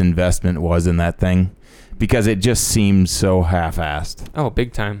what his investment was in that thing, because it just seems so half-assed. Oh,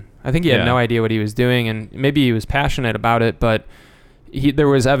 big time. I think he had no idea what he was doing, and maybe he was passionate about it, but there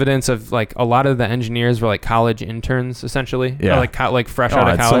was evidence of like a lot of the engineers were like college interns essentially, or like fresh out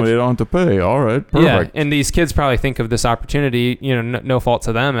of college. Somebody don't have to pay. All right, perfect. Yeah, and these kids probably think of this opportunity, you know, no fault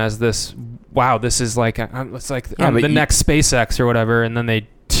to them, as this. Wow, this is like it's like the next SpaceX or whatever, and then they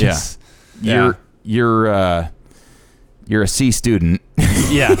just you're a C student,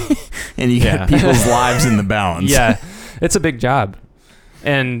 and you get people's lives in the balance. Yeah, it's a big job.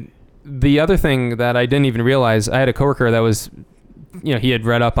 And the other thing that I didn't even realize, I had a coworker that was he had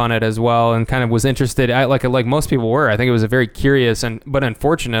read up on it as well and kind of was interested. Like most people were. I think it was a very curious but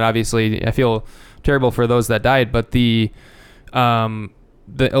unfortunate. Obviously, I feel terrible for those that died, but the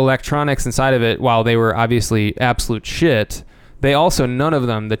electronics inside of it, while they were obviously absolute shit, they also, none of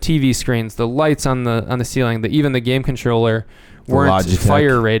them, the TV screens, the lights on the ceiling, even the game controller, weren't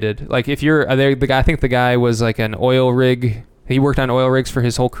fire rated. Like if you're the guy, I think the guy was like an oil rig. He worked on oil rigs for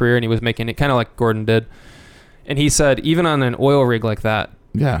his whole career, and he was making it kind of like Gordon did. And he said, even on an oil rig like that,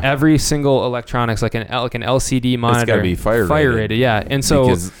 every single electronics, like an LCD monitor, it's got to be fire rated. Yeah, and so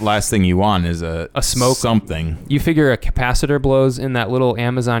because last thing you want is a smoke something. You figure a capacitor blows in that little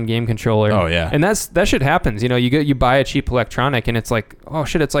Amazon game controller. Oh yeah, and that shit happens. You buy a cheap electronic, and it's like, oh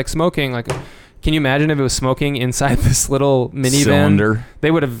shit, it's like smoking. Like, can you imagine if it was smoking inside this little minivan? Cylinder.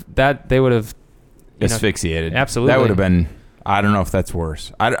 They would have asphyxiated. Absolutely, that would have been. I don't know if that's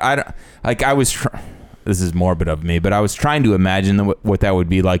worse. I was. This is morbid of me, but I was trying to imagine what that would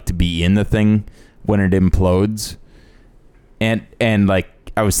be like to be in the thing when it implodes. And like,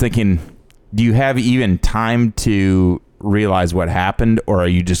 I was thinking, do you have even time to realize what happened, or are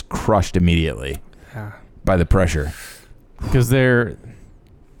you just crushed immediately by the pressure? Because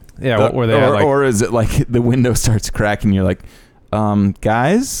what were they at, or is it like the window starts cracking, you're like,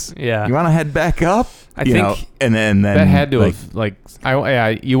 guys, you want to head back up? I think and then that had to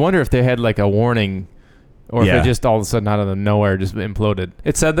have you wonder if they had like a warning, or if it just all of a sudden out of nowhere just imploded.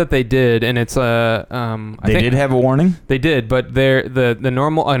 It said that they did, and it's they did have a warning. They did, but a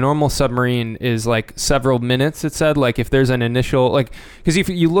normal submarine is like several minutes. It said, like, if there's an initial, like, because if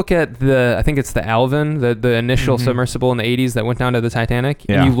you look at I think it's the Alvin, the initial submersible in the 80s that went down to the Titanic,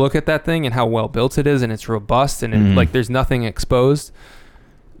 and you look at that thing and how well built it is, and it's robust, and like there's nothing exposed.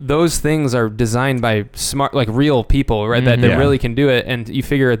 Those things are designed by smart, like real people, right? That really can do it. And you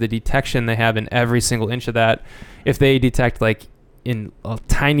figure the detection they have in every single inch of that, if they detect like in a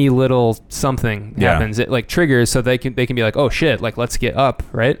tiny little something happens, it like triggers, so they can be like, oh shit, like let's get up,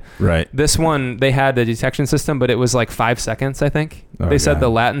 right? Right. This one, they had a detection system, but it was like 5 seconds, I think. They said the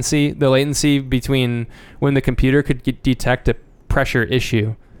latency between when the computer could detect a pressure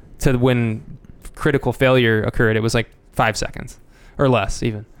issue to when critical failure occurred, it was like 5 seconds or less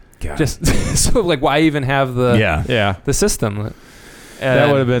even. God. Just so like, why even have the system?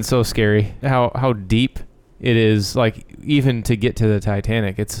 That would have been so scary. How deep it is, like even to get to the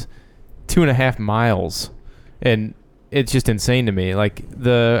Titanic, it's 2.5 miles, and it's just insane to me. Like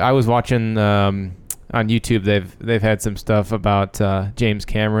I was watching on YouTube, they've had some stuff about James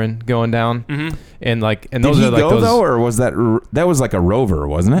Cameron going down, and those Did he are like go those, though, or was that was like a rover,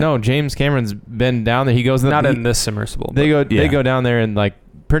 wasn't it? No, James Cameron's been down there. He goes not in this submersible. They go down there and like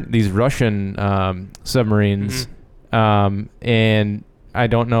these Russian submarines, and I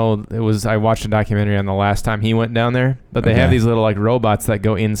don't know. I watched a documentary on the last time he went down there, but they have these little like robots that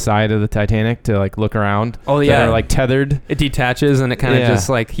go inside of the Titanic to like look around. Oh yeah, they're like tethered. It detaches and it kind of just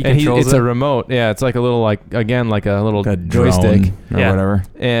like he controls it's a remote. Yeah, it's like a little like a little joystick or whatever.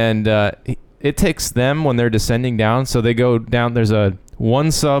 And it takes them when they're descending down. So they go down. There's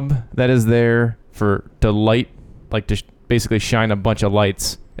one sub that is there to basically shine a bunch of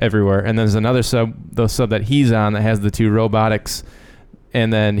lights everywhere, and there's another sub that he's on that has the 2 robotics,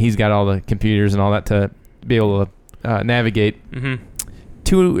 and then he's got all the computers and all that to be able to navigate.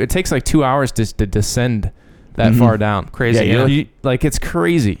 It takes like 2 hours to descend that far down. Crazy. It's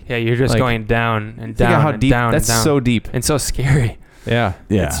crazy. Yeah, you're just going down and down. How and deep down that's and down. so deep and so scary. Yeah.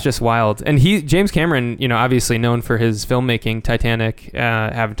 It's just wild. And James Cameron, obviously known for his filmmaking, Titanic,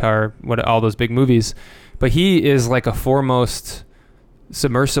 Avatar, all those big movies, but he is like a foremost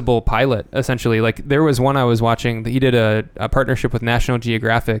submersible pilot, essentially. Like there was one I was watching, he did a partnership with National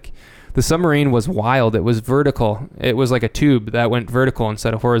Geographic. The submarine was wild. It was vertical. It was like a tube that went vertical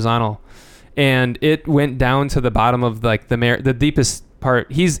instead of horizontal, and it went down to the bottom of like the deepest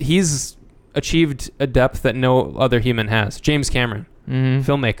part. He's achieved a depth that no other human has. James Cameron,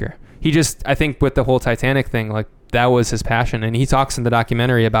 filmmaker. He just, I think with the whole Titanic thing, like that was his passion, and he talks in the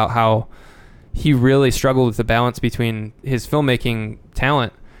documentary about how he really struggled with the balance between his filmmaking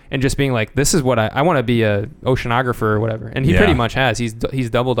talent and just being like, this is what I want to be a oceanographer or whatever. And he pretty much has. He's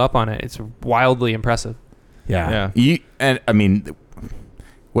doubled up on it. It's wildly impressive. Yeah. And I mean,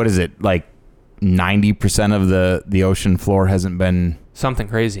 what is it? Like 90% of the ocean floor hasn't been something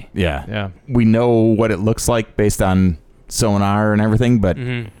crazy. Yeah. We know what it looks like based on sonar and everything, but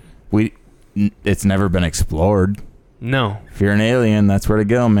it's never been explored. No. If you're an alien, that's where to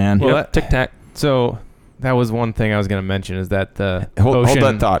go, man. Well, Tic Tac. So that was one thing I was going to mention, is that the hold ocean...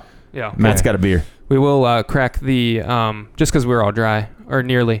 that thought. Yeah. Matt's got a beer. We will crack the, just because we're all dry, or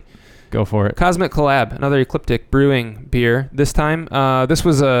nearly, Go for it. Cosmic Collab, another Ecliptic Brewing beer. This time, this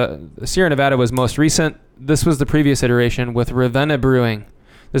was Sierra Nevada was most recent. This was the previous iteration with Ravenna Brewing.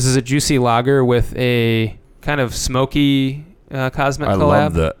 This is a juicy lager with a kind of smoky Cosmic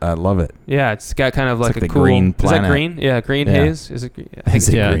Collab. I love it. Yeah, it's got kind of like a the cool green Is planet. that green? Yeah, green haze. Is it green? I think Is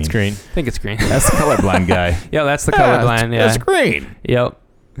it Yeah, green? it's green. I think it's green. That's the colorblind guy. Yeah, that's the colorblind. Yeah, It's green. Yep.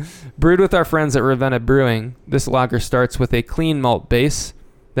 Brewed with our friends at Ravenna Brewing, this lager starts with a clean malt base,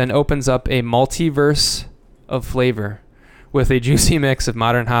 then opens up a multiverse of flavor with a juicy mix of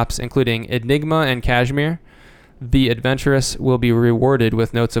modern hops, including Enigma and Cashmere. The adventurous will be rewarded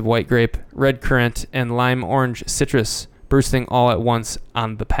with notes of white grape, red currant, and lime orange citrus, bursting all at once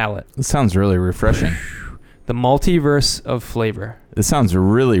on the palate. This sounds really refreshing. The multiverse of flavor. This sounds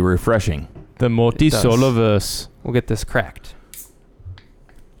really refreshing. The multi-soloverse. We'll get this cracked.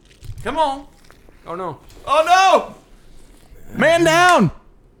 Come on. Oh no. Oh no! Man down!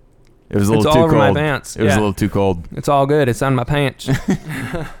 It was a little It's too all over cold. my pants. It was Yeah. a little too cold. It's all good. It's on my pants.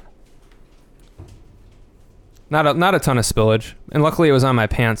 Not a ton of spillage, and luckily it was on my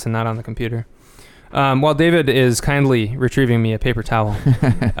pants and not on the computer. While David is kindly retrieving me a paper towel,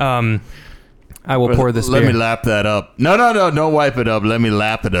 I will pour this Let beer. me lap that up. No, don't wipe it up. Let me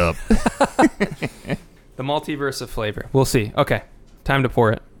lap it up. The multiverse of flavor. We'll see. Okay, time to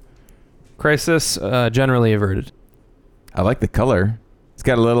pour it. Crisis generally averted. I like the color. It's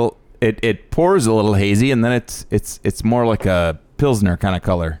got a little. It pours a little hazy, and then it's more like a Pilsner kind of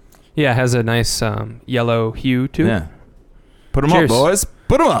color. Yeah, it has a nice yellow hue to it. Yeah. Put them Cheers. up, boys.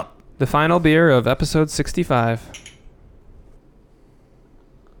 Put them up. The final beer of episode 65.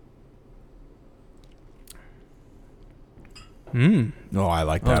 Mmm. Oh, I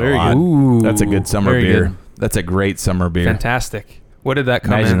like Oh, that a very lot. good. Ooh. That's a good summer Very beer. good. That's a great summer beer. Fantastic. What did that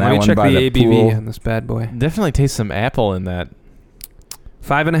come Imagine in? that Let me one check by the the ABV pool. on this bad boy. Definitely taste some apple in that.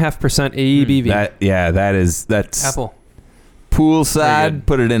 5.5% ABV. That's Apple. poolside. Very good.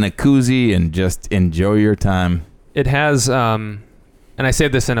 Put it in a koozie and just enjoy your time. It has, and I say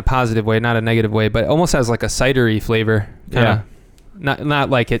this in a positive way, not a negative way, but it almost has like a cidery flavor. Kinda. Not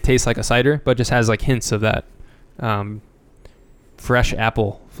like it tastes like a cider, but just has like hints of that fresh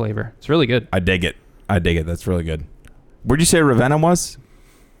apple flavor. It's really good. I dig it. That's really good. Where'd you say Ravenna was?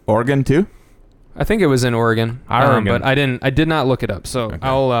 Oregon too? I think it was in Oregon, Oregon. but I did not look it up. So Okay.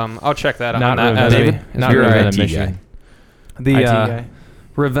 I'll check that Not out. Ravenna. David, Not You're Ravenna, IT Michigan. guy. the IT guy.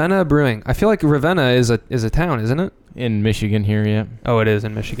 Ravenna Brewing. I feel like Ravenna is a town, isn't it? In Michigan here, yeah. Oh, it is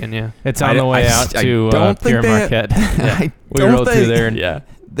in Michigan. Yeah. It's on the way out I to don't think Pierre they- Marquette. I We don't rode through think- there and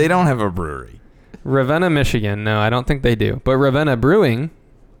They don't have a brewery. Ravenna, Michigan. No, I don't think they do. But Ravenna Brewing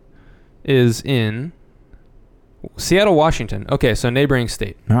is in Seattle, Washington. Okay, so neighboring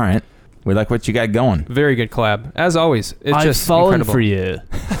state. All right. We like what you got going. Very good collab. As always, it's I've just fallen incredible. for you.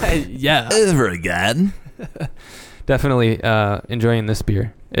 Yeah. It's very good. Definitely enjoying this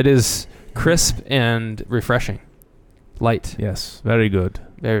beer. It is crisp and refreshing. Light. Yes, very good.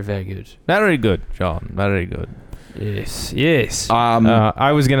 Very, very good. Very good, John. Very good. Yes. Yes.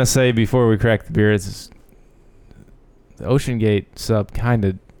 I was gonna say before we cracked the beer, the Ocean Gate sub kind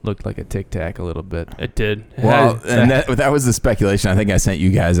of looked like a Tic Tac a little bit. It did. It Well, had- and that was the speculation. I think I sent you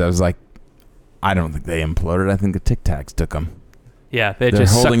guys. I was like, I don't think they imploded. I think the Tic Tacs took them. yeah, they They're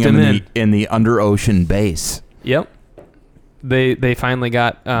just holding sucked them him in. in the under ocean base. Yep. They finally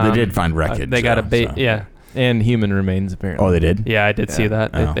got. They did find wreckage. They got a though, bait. so. Yeah. And human remains, apparently. Oh, they did. Yeah, I did see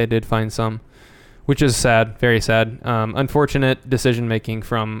that. Oh. They did find some, which is sad. Very sad. Unfortunate decision making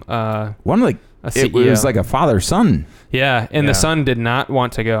from One like a CEO. it was like a father-son. Yeah, and Yeah. the son did not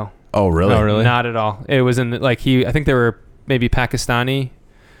want to go. Oh, really? Oh, really? Not at all. It was in I think they were maybe Pakistani,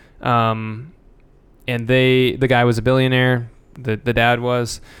 and the guy was a billionaire. The dad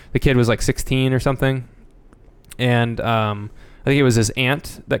was. The kid was like 16 or something, and I think it was his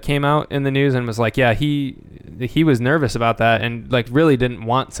aunt that came out in the news and was like, yeah, he was nervous about that and like really didn't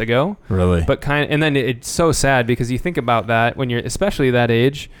want to go. Really? But and then it's so sad because you think about that when you're especially that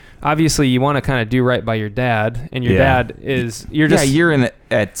age. Obviously, you want to kind of do right by your dad, and your Yeah. dad is you're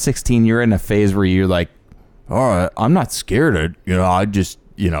at 16. You're in a phase where you're like, oh, I'm not scared of. I just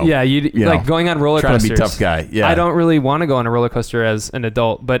yeah, you like know, going on roller trying to coasters. be tough guy. Yeah. I don't really want to go on a roller coaster as an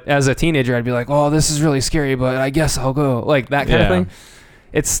adult, but as a teenager, I'd be like, oh, this is really scary, but I guess I'll go, like that kind of Yeah. thing.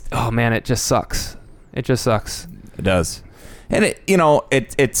 It's it just sucks. It just sucks. It does, and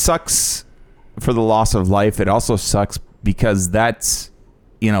it sucks for the loss of life. It also sucks because that's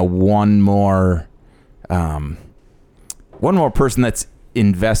one more person that's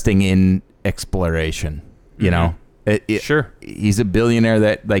investing in exploration. Sure. He's a billionaire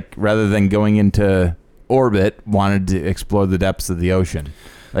that, like, rather than going into orbit, wanted to explore the depths of the ocean.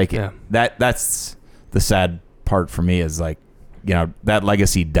 Like that's the sad part for me is like, that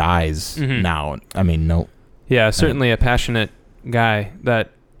legacy dies now. I mean, no. Yeah, certainly a passionate guy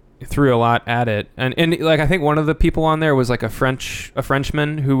that threw a lot at it. And like I think one of the people on there was like a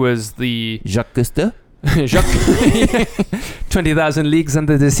Frenchman who was the Jacques Cousteau? Jacques 20,000 Leagues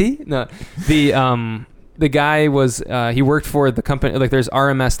Under the Sea? No. The guy was he worked for the company, like there's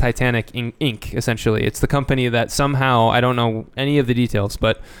RMS Titanic Inc. essentially. It's the company that somehow, I don't know any of the details,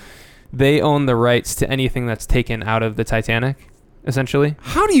 but they own the rights to anything that's taken out of the Titanic, essentially.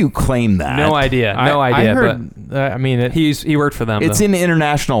 How do you claim that? No idea. I heard, but I mean, he worked for them. It's though. in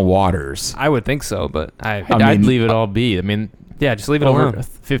international waters. I would think so, but I'd leave it all be. I mean, yeah, just leave it over alone.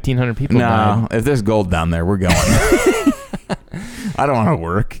 1,500 people No, died. if there's gold down there, we're going. I don't want to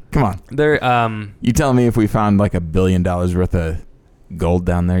work. Come on. There. You telling me if we found like $1 billion worth of gold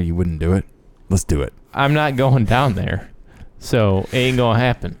down there, you wouldn't do it? Let's do it. I'm not going down there, so it ain't gonna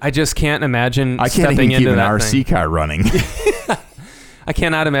happen. I just can't imagine I can't stepping even keep into an that RC thing. car running. I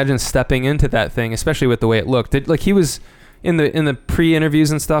cannot imagine stepping into that thing, especially with the way it looked. Like he was in the pre-interviews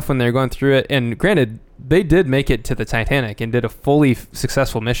and stuff when they were going through it. And granted, they did make it to the Titanic and did a fully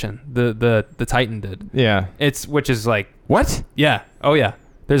successful mission. The Titan did. Yeah. Which is like What? yeah. Oh yeah.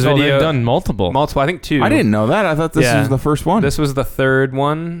 There's So video. they've done multiple. I think 2. I didn't know that. I thought this was the first one. This was the third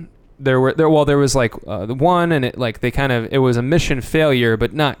one. There was like one, and it was a mission failure,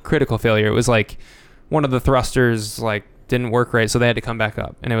 but not critical failure. It was like one of the thrusters like didn't work right, so they had to come back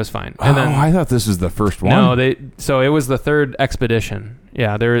up, and it was fine. And then I thought this was the first one. no, so it was the third expedition.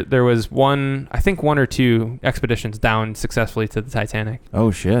 Yeah, there was one or two expeditions down successfully to the Titanic. Oh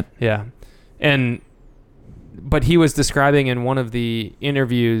shit. Yeah, but he was describing in one of the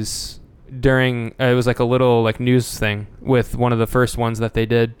interviews during it was like a little like news thing with one of the first ones that they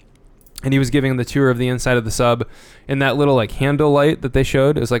did, and he was giving the tour of the inside of the sub, and that little like handle light that they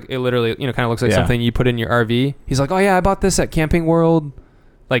showed is like it literally kind of looks like something you put in your RV. He's like, oh yeah, I bought this at Camping World.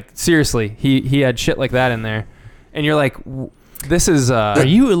 Like seriously, he had shit like that in there, and you're like, this is Are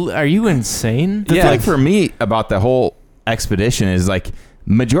you insane? The thing for me about the whole expedition is like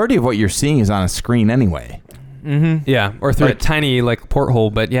majority of what you're seeing is on a screen anyway. Mm-hmm. Yeah, or through a tiny like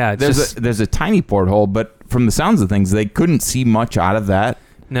porthole, but yeah, there's a tiny porthole, but from the sounds of things, they couldn't see much out of that.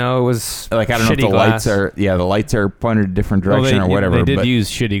 No, it was like I don't know if the glass. lights are pointed a different direction or whatever. They did but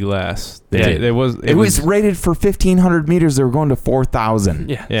use shitty glass. It was rated for 1,500 meters. They were going to 4,000.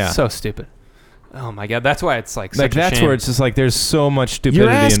 Yeah, so stupid. Oh my god, that's why it's like such like that's a shame. where it's just like there's so much stupidity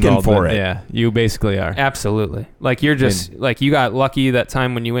You're asking involved for in it. Yeah, you basically are. Absolutely. Like you're just like you got lucky that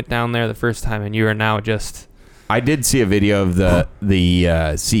time when you went down there the first time, and you are now just. I did see a video of the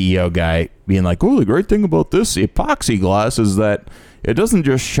CEO guy being like, "Oh, the great thing about this epoxy glass is that it doesn't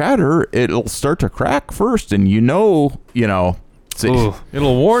just shatter; it'll start to crack first, and it'll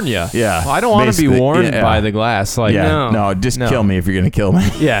warn you. Yeah, I don't want to be warned by the glass. Like, no, just kill me if you're gonna kill me.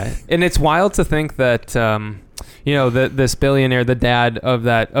 Yeah, and it's wild to think that this billionaire, the dad of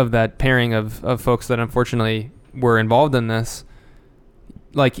that pairing of folks that unfortunately were involved in this,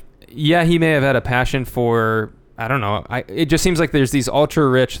 like, yeah, he may have had a passion for. I don't know. It just seems like there's these ultra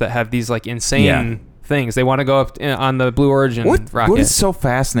rich that have these like insane things. They want to go up on the Blue Origin rocket. What is so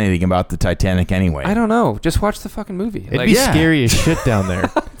fascinating about the Titanic anyway? I don't know. Just watch the fucking movie. It'd be scary as shit down there.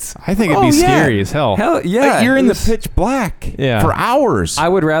 I think it'd be scary as hell. Hell yeah. Like, you're in the pitch black for hours. I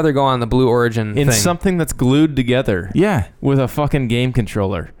would rather go on the Blue Origin in thing. something that's glued together. Yeah. With a fucking game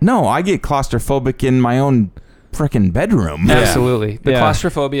controller. No, I get claustrophobic in my own freaking bedroom. Absolutely. The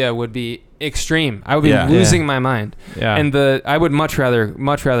claustrophobia would be extreme. I would be losing my mind. Yeah. And I would much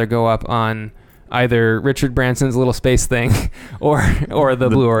rather go up on either Richard Branson's little space thing or the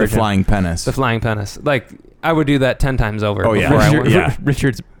Blue Origin. The flying penis. The flying penis. Like I would do that 10 times over. Oh yeah.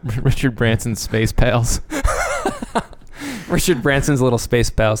 Richard Branson's Space Pals. Richard Branson's little space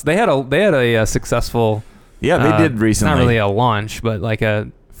pals. They had a successful. Yeah, they did recently. Not really a launch, but like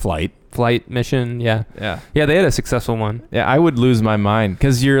a flight mission. Yeah. They had a successful one. Yeah, I would lose my mind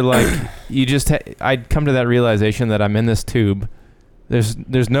because you're like, I'd come to that realization that I'm in this tube.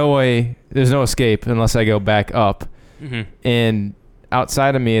 There's no escape unless I go back up, and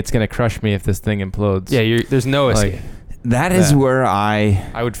outside of me, it's gonna crush me if this thing implodes. Yeah, there's no escape. That is where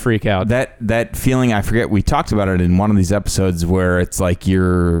I would freak out. That feeling, I forget, we talked about it in one of these episodes where it's like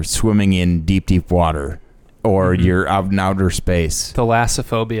you're swimming in deep water. Or you're out in outer space.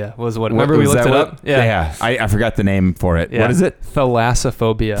 Thalassophobia was what. Remember we looked it up? Yeah. I forgot the name for it. Yeah. What is it?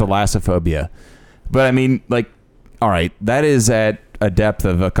 Thalassophobia. Thalassophobia. But I mean, like, all right, that is at a depth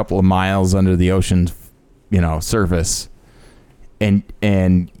of a couple of miles under the ocean's, surface,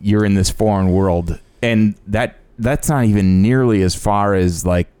 and you're in this foreign world, and that that's not even nearly as far as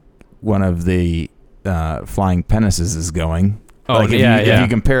like one of the flying penises is going. Oh, like if you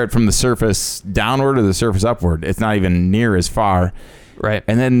compare it from the surface downward or the surface upward, it's not even near as far. Right.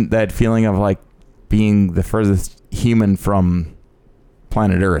 And then that feeling of like being the furthest human from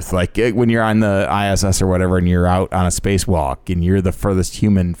planet Earth, like when you're on the ISS or whatever, and you're out on a spacewalk, and you're the furthest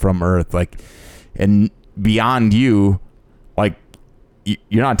human from Earth, like, and beyond you, like,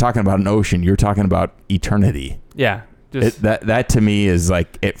 you're not talking about an ocean, you're talking about eternity. Yeah. That to me is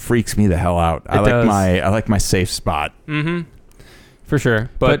like, it freaks me the hell out. I like my safe spot. Mm-hmm. For sure.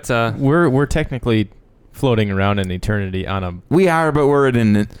 But we're technically floating around in eternity on a. We are, but we're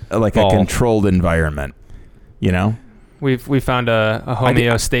in like a controlled environment. You know. We found a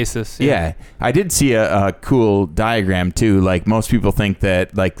homeostasis. Yeah, I did see a cool diagram too. Like, most people think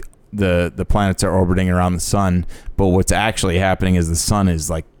that like the planets are orbiting around the sun, but what's actually happening is the sun is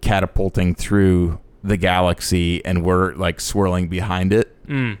like catapulting through the galaxy, and we're like swirling behind it,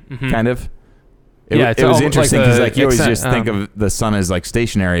 kind of. It was interesting because like you always just think of the sun as like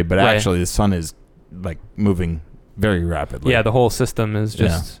stationary, but actually the sun is like moving very rapidly. Yeah, the whole system is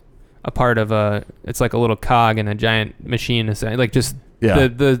just a part of it's like a little cog in a giant machine. Like, just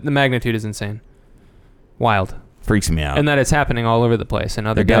the magnitude is insane. Wild. Freaks me out. And that it's happening all over the place in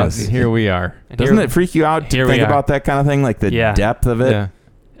other galaxies. Here we are. Doesn't it freak you out to think about that kind of thing? Like the depth of it? Yeah.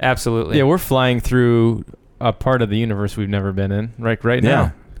 Absolutely. Yeah, we're flying through a part of the universe we've never been in right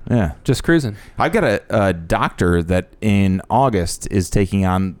now. Yeah. Just cruising. I've got a doctor that in August is taking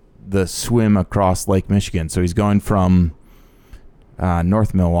on the swim across Lake Michigan. So he's going from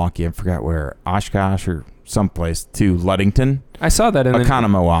North Milwaukee, I forgot where, Oshkosh or someplace, to Ludington. I saw that in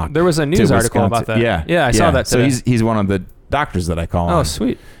Oconomowoc. There was a news article about that. Yeah, I saw that today. So he's one of the doctors that I call on. Oh,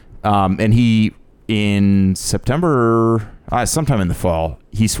 sweet. And he, in September, sometime in the fall,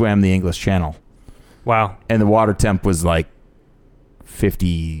 he swam the English Channel. Wow. And the water temp was like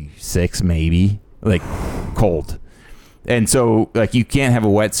 56 maybe, like cold. And so like you can't have a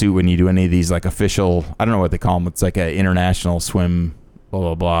wetsuit when you do any of these like official, I don't know what they call them, it's like a international swim blah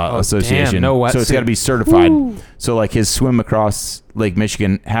blah blah association. Damn, no wetsuit. So it's got to be certified. Woo. So like his swim across Lake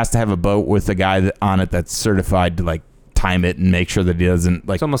Michigan has to have a boat with a guy on it that's certified to like time it and make sure that he doesn't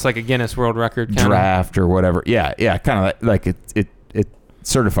like, it's almost like a Guinness World Record draft or whatever. Yeah, kind of like it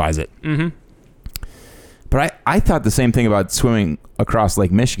certifies it. Mm-hmm. But I thought the same thing about swimming across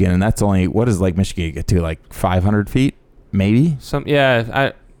Lake Michigan, and that's only, what does Lake Michigan get to, like 500 feet, maybe?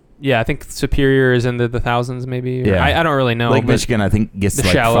 I think Superior is in the thousands, maybe. Yeah. I don't really know. Lake Michigan, I think, gets to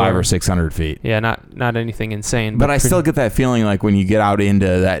like 500 or 600 feet. Yeah, not anything insane. But I still get that feeling like when you get out into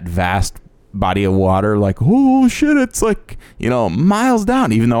that vast body of water, like, oh shit, it's like, miles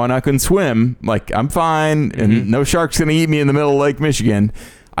down. Even though I couldn't swim, like I'm fine, and no shark's gonna eat me in the middle of Lake Michigan.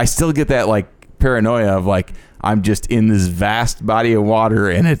 I still get that like paranoia of like, I'm just in this vast body of water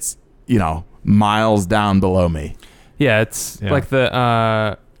and it's miles down below me. Yeah, it's like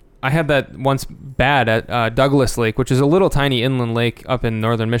I had that once bad at Douglas Lake, which is a little tiny inland lake up in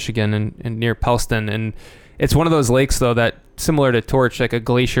northern Michigan and near Pellston, and it's one of those lakes though that, similar to Torch, like a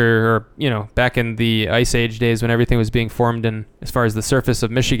glacier, or back in the Ice Age days when everything was being formed in, as far as the surface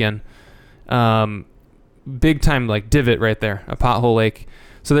of Michigan, big time like divot right there, a pothole lake.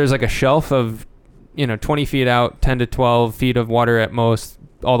 So there's like a shelf of 20 feet out, 10 to 12 feet of water at most,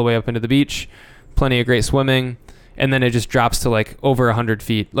 all the way up into the beach, plenty of great swimming, and then it just drops to like over 100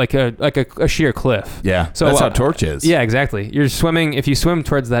 feet, like a sheer cliff. Yeah, so that's how Torch is. Yeah, exactly. You're swimming, if you swim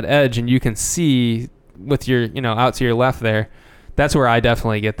towards that edge and you can see with your, out to your left there, that's where I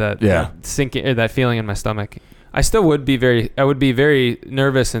definitely get that sinking, or that feeling in my stomach. I still would be very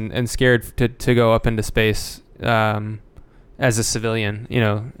nervous and scared to go up into space as a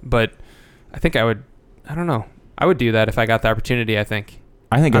civilian, but I think I don't know. I would do that if I got the opportunity, I think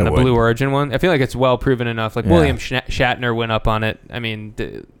on the Blue Origin one. I feel like it's well proven enough. Like William Shatner went up on it. I mean,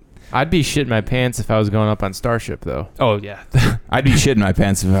 I'd be shitting my pants if I was going up on Starship, though. Oh, yeah. I'd be shitting my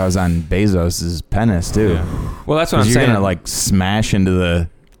pants if I was on Bezos's penis, too. Yeah. Well, that's what I'm saying. You're going to, like, smash into the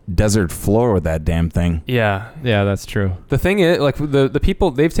desert floor with that damn thing. Yeah. Yeah, that's true. The thing is, like, the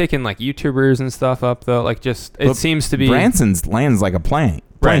people, they've taken, like, YouTubers and stuff up, though. Like, just, it seems to be... Branson's lands like a plane.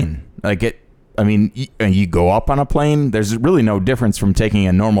 Right. Like, you go up on a plane, there's really no difference from taking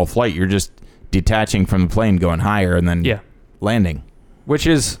a normal flight. You're just detaching from the plane, going higher, and then landing. Which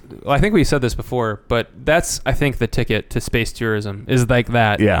is, I think we said this before, but that's, I think, the ticket to space tourism is like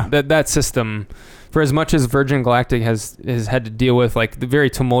that. Yeah. That system, for as much as Virgin Galactic has had to deal with like the very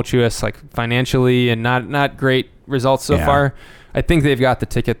tumultuous, like financially and not great results so far, I think they've got the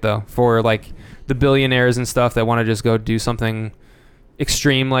ticket though for like the billionaires and stuff that want to just go do something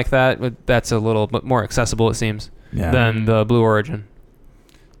extreme like that, that's a little bit more accessible, it seems, than the Blue Origin.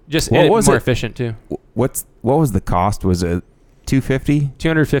 Just more efficient too. What was the cost? Was it $250?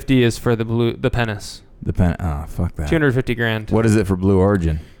 $250 is for the Pennis. Oh, fuck that. $250,000. What is it for Blue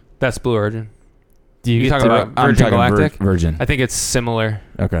Origin? That's Blue Origin. Do you talking about Virgin Galactic? Virgin. I think it's similar.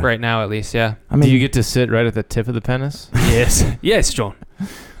 Okay. Right now, at least, yeah. I mean, do you get to sit right at the tip of the penis? Yes. Yes, John.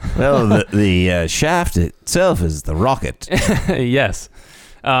 Well, the shaft itself is the rocket. Yes.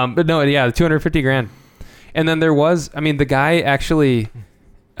 But no, yeah, $250,000. And then there was, I mean, the guy actually...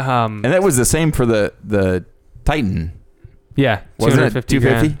 and that was the same for the Titan. Yeah. Wasn't it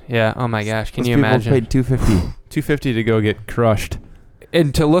 $250,000? Yeah. Oh my gosh. Can Those you people imagine? paid $250,000. $250 to go get crushed.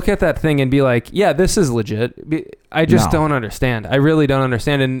 And to look at that thing and be like, yeah, this is legit. I just don't understand. I really don't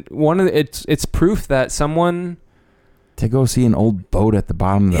understand. And it's proof that someone... To go see an old boat at the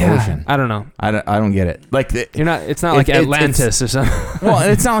bottom of the ocean. I don't know. I don't get it. Like it's not like Atlantis or something. Well,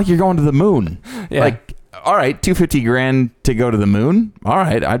 and it's not like you're going to the moon. Yeah. Like, all right, $250,000 to go to the moon. All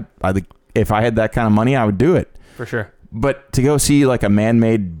right, I if I had that kind of money, I would do it For sure. But to go see like a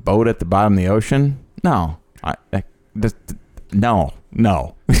man-made boat at the bottom of the ocean, no.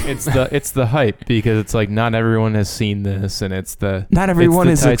 No. It's the hype because it's like not everyone has seen this, and not everyone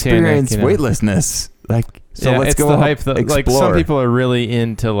has Titanic, experienced weightlessness. Like, so let's go the hype. Like some people are really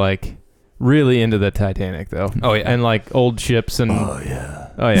into the Titanic though. Oh yeah, and like old ships and oh yeah,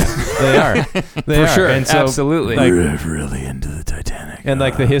 they are. They for are. sure, and so, absolutely. Like, we're really into the Titanic, and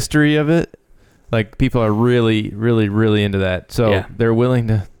like the history of it. Like people are really, really, really into that. So they're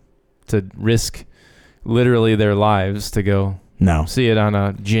willing to risk literally their lives to go see it on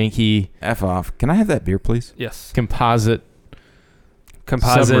a janky F off. Can I have that beer, please? Yes. Composite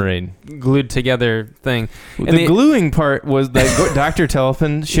submarine glued together thing. And the gluing part was that Dr.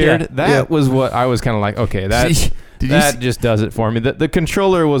 Telefon shared. That was what I was kind of like, okay, that just does it for me. The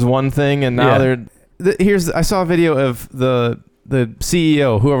controller was one thing, and now I saw a video of the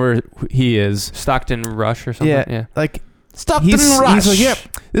CEO, whoever he is, Stockton Rush or something. Yeah. Like Stockton Rush. He's like, yep,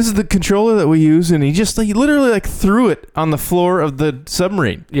 this is the controller that we use, and he literally like threw it on the floor of the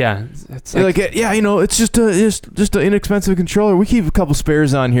submarine. Yeah, it's like it's just an inexpensive controller. We keep a couple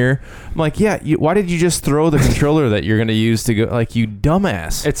spares on here. I'm like, why did you just throw the controller that you're gonna use to go? Like, you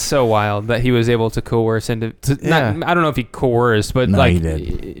dumbass. It's so wild that he was able to coerce into. I don't know if he coerced, but he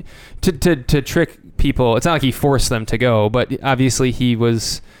did. To trick people. It's not like he forced them to go, but obviously he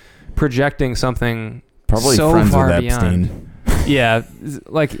was projecting something probably so friends far with beyond. Epstein. Yeah,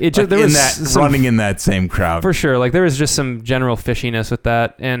 like it just there was running in that same crowd for sure. Like there was just some general fishiness with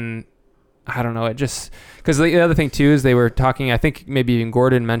that, and I don't know. It just because the other thing too is they were talking. I think maybe even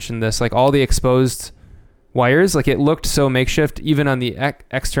Gordon mentioned this. Like all the exposed wires, like it looked so makeshift even on the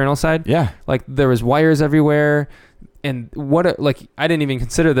external side. Yeah, like there was wires everywhere. And I didn't even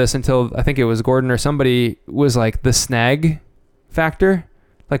consider this until I think it was Gordon or somebody was like the snag factor.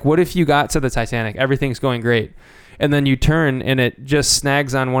 Like, what if you got to the Titanic, everything's going great, and then you turn and it just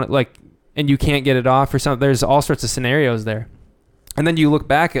snags on one, and you can't get it off or something. There's all sorts of scenarios there. And then you look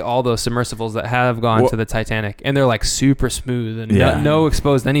back at all those submersibles that have gone to the Titanic, and they're like super smooth and no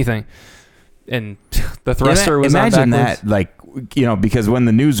exposed anything. And the thruster was on backwards. Imagine that, like, because when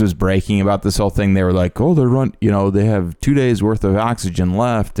the news was breaking about this whole thing, they were like, oh, they have 2 days worth of oxygen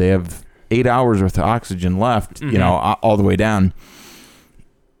left. They have 8 hours worth of oxygen left, all the way down.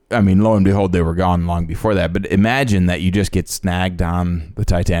 I mean, lo and behold, they were gone long before that. But imagine that you just get snagged on the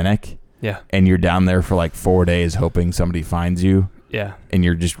Titanic. Yeah. And you're down there for like 4 days hoping somebody finds you. Yeah. And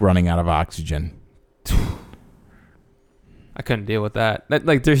you're just running out of oxygen. I couldn't deal with that.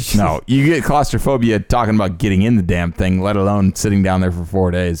 There's no, you get claustrophobia talking about getting in the damn thing, let alone sitting down there for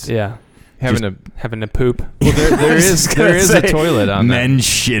 4 days. Yeah. Having to poop. Well, there is a toilet on there. Men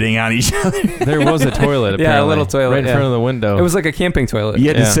shitting on each other. There was a toilet, apparently. Yeah, a little toilet. Right in front of the window. It was like a camping toilet. You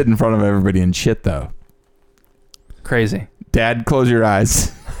had to sit in front of everybody and shit, though. Crazy. Dad, close your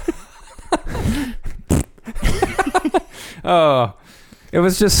eyes. Oh, it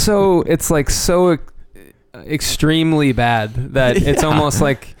was just so, it's like so extremely bad that it's almost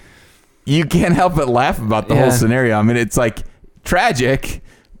like. You can't help but laugh about the whole scenario. I mean, it's like tragic.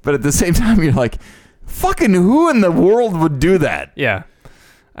 But at the same time, you're like, fucking who in the world would do that? Yeah.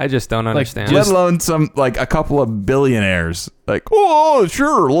 I just don't understand. Let alone a couple of billionaires. Like, oh,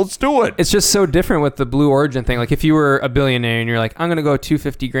 sure, let's do it. It's just so different with the Blue Origin thing. Like, if you were a billionaire and you're like, I'm going to go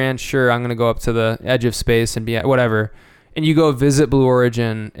 $250,000, sure, I'm going to go up to the edge of space and be at whatever. And you go visit Blue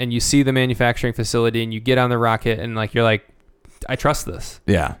Origin and you see the manufacturing facility and you get on the rocket and you're like, I trust this.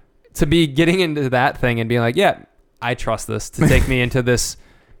 Yeah. To be getting into that thing and being like, yeah, I trust this to take me into this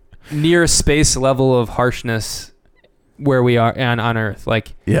near space level of harshness where we are on Earth.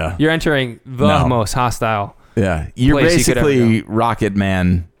 Like, Yeah. you're entering the most hostile. Yeah. You're place you could ever basically Rocket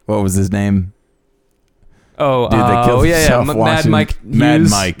Man. What was his name? Oh, Dude that killed himself Mad watching- Mike Hughes. Mad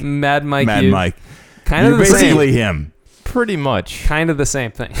Mike. Mad Mike Mad Hughes. Mike. Kind You're of the basically same. him. Pretty much. Kind of the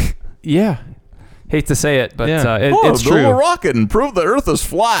same thing. Yeah. Hate to say it, but Yeah. it's build a true. rocket and prove the Earth is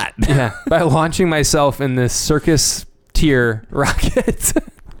flat. Yeah, by launching myself in this circus tier rocket.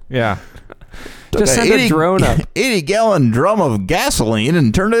 Yeah. Just Took send a drone up. 80-gallon drum of gasoline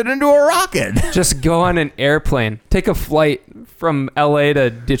and turned it into a rocket. Just go on an airplane. Take a flight from LA to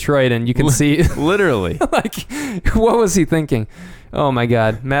Detroit and you can see Literally. like what was he thinking? Oh my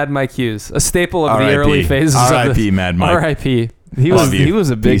God, Mad Mike Hughes, a staple of the R.I.P. early phases of R.I.P. the Mad Mike. R.I.P. He Love you. was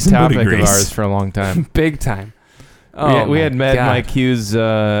a big Peace and booty topic of grease. ours for a long time. Big time. we Oh, had my Mad God. Mike Hughes. We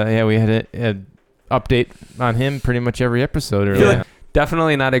had an update on him pretty much every episode earlier. Yeah.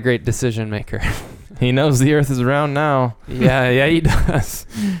 Definitely not a great decision maker. He knows the Earth is round now. yeah, he does.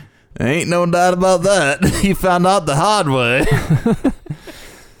 Ain't no doubt about that. He found out the hard way.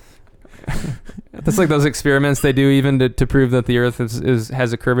 That's like those experiments they do even to prove that the Earth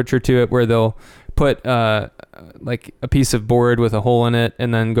has a curvature to it, where they'll put like a piece of board with a hole in it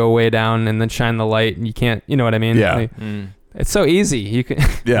and then go way down and then shine the light, and you can't, you know what I mean? Yeah. Like, it's so easy. You can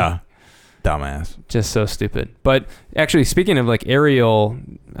Yeah. Dumbass. just so stupid. But actually, speaking of like aerial,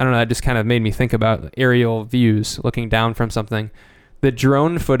 I don't know, it just kind of made me think about aerial views, looking down from something. The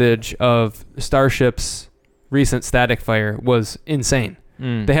drone footage of Starship's recent static fire was insane.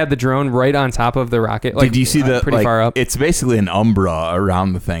 They had the drone right on top of the rocket. Like, Did you see the pretty far up? It's basically an umbra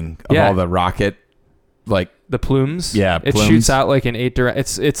around the thing of Yeah. all the rocket, like The plumes. Yeah, It plumes. shoots out like in 8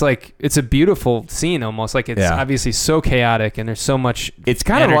 directions. It's like, it's a beautiful scene almost. Like, it's Yeah. obviously so chaotic and there's so much it's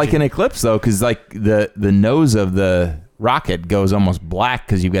kind of energy. like an eclipse though, because like the nose of the rocket goes almost black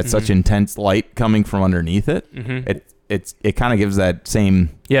because you've got such intense light coming from underneath it. Mm-hmm. It kind of gives that same.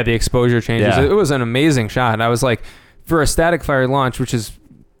 Yeah, the exposure changes. Yeah. It was an amazing shot. I was like, for a static fire launch, which is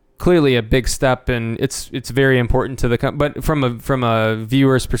clearly a big step, and it's very important to the but from a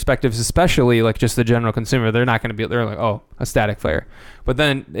viewer's perspective, especially like just the general consumer, they're not going to be, they're like, oh, a static fire. But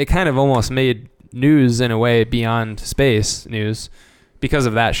then it kind of almost made news in a way beyond space news because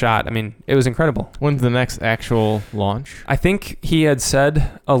of that shot. I mean, it was incredible. When's the next actual launch? I think he had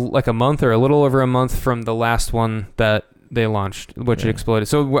said like a month or a little over a month from the last one that they launched, which exploded.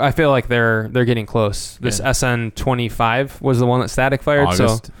 So I feel like they're getting close. This SN25 was the one that static fired.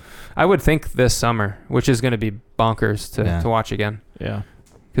 August. So I would think this summer, which is going to be bonkers to watch again, Yeah.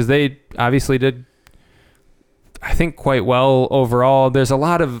 because they obviously did, I think, quite well overall. There's a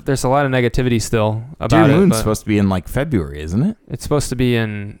lot of negativity still about Dear it. Moon's but supposed to be in like February, isn't it? it's supposed to be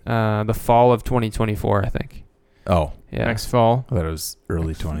in the fall of 2024, I think. Oh, Yeah. Next fall. I thought it was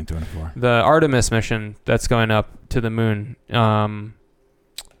early 2024. The Artemis mission that's going up to the moon,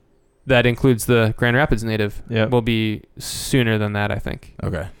 that includes the Grand Rapids native, will be sooner than that, I think.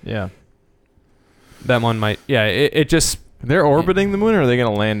 Okay. Yeah. That one might, it just, They're orbiting the moon, or are they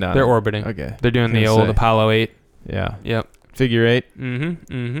going to land on they're it? orbiting. Okay. They're doing the Gonna old say. Apollo 8. Yeah. Yep. Figure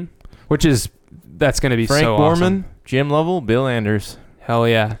 8. Which is, that's going to be Frank so Borman, awesome. Jim Lovell, Bill Anders. Hell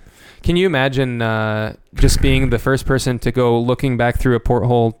yeah. Can you imagine just being the first person to go looking back through a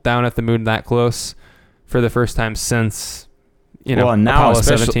porthole down at the moon that close for the first time since, and now Apollo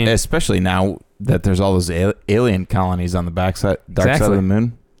 17? especially now that there's all those alien colonies on the dark side of the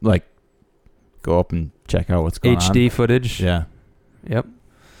moon, like go up and check out what's going on. HD footage. Yeah. Yep.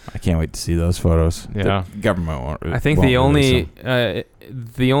 I can't wait to see those photos. Yeah. The government won't. I think won't the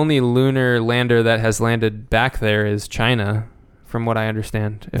release only lunar lander that has landed back there is China, from what I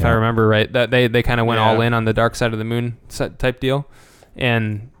understand, if I Yeah. remember right. That they kind of went Yeah. all in on the dark side of the moon type deal,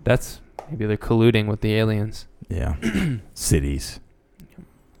 and that's maybe they're colluding with the aliens. Yeah. Cities.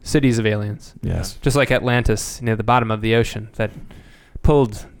 Cities of aliens, Yes. just like Atlantis near the bottom of the ocean that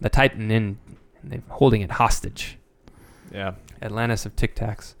pulled the Titan in, and they're holding it hostage. Yeah. Atlantis of Tic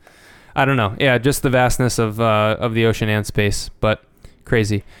Tacs. I don't know. Yeah, just the vastness of the ocean and space, but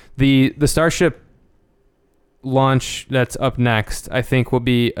crazy. The Starship launch that's up next, I think, will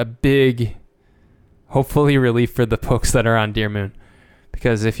be a big, hopefully, relief for the folks that are on Dear Moon,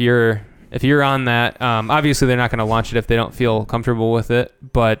 because if you're on that, obviously they're not going to launch it if they don't feel comfortable with it,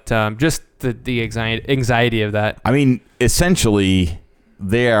 but just the anxiety of that. I mean, essentially,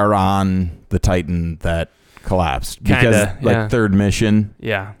 they are on the Titan that collapsed because, Kinda, third mission.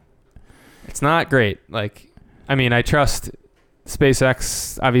 Yeah. It's not great. Like, I mean, I trust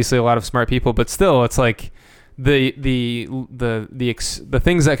SpaceX, obviously a lot of smart people, but still it's like the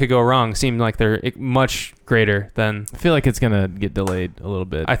things that could go wrong seem like they're much greater than. I feel like it's going to get delayed a little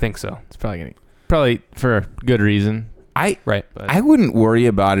bit. I think so. It's probably for a good reason. Right. I wouldn't worry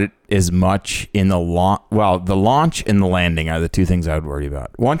about it as much in the launch. Well, the launch and the landing are the two things I would worry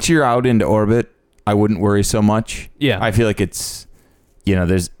about. Once you're out into orbit, I wouldn't worry so much. Yeah. I feel like it's,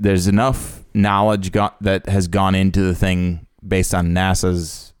 there's enough knowledge that has gone into the thing based on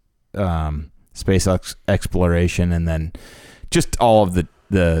NASA's space exploration, and then just all of the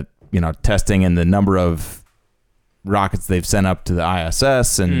testing and the number of rockets they've sent up to the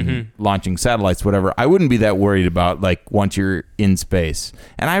ISS and launching satellites, whatever. I wouldn't be that worried about once you're in space,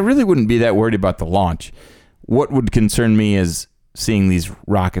 and I really wouldn't be that worried about the launch. What would concern me is seeing these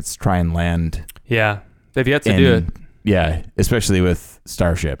rockets try and land. Yeah, they've yet to do it. Yeah, especially with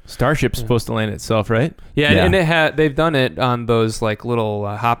Starship. Starship's supposed to land itself, right? Yeah, and they've done it on those little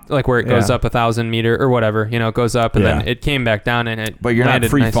hop, where it goes up 1,000 meter or whatever. It goes up and then it came back down and it. But you're not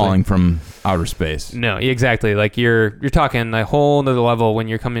free falling from outer space. No, exactly. You're talking a whole other level when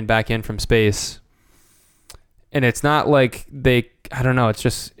you're coming back in from space, and it's not like they. I don't know.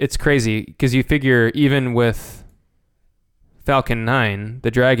 It's crazy because you figure even with Falcon 9,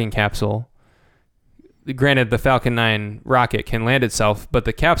 the Dragon capsule. Granted, the Falcon 9 rocket can land itself, but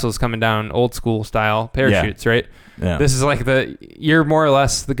the capsule's coming down old school style parachutes, right? Yeah. This is you're more or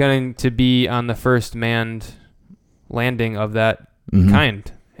less going to be on the first manned landing of that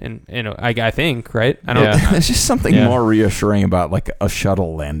kind. And, I think, right? I don't. Yeah. There's just something more reassuring about a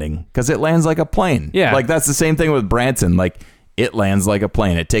shuttle landing because it lands like a plane. Yeah. That's the same thing with Branson. It lands like a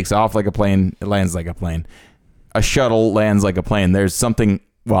plane. It takes off like a plane. It lands like a plane. A shuttle lands like a plane. There's something,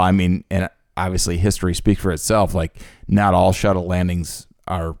 and obviously history speaks for itself. Not all shuttle landings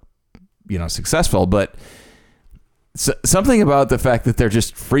are, successful, but something about the fact that they're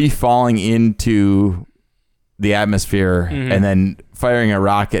just free falling into the atmosphere and then firing a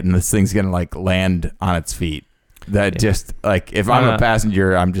rocket and this thing's going to land on its feet. That just if I'm a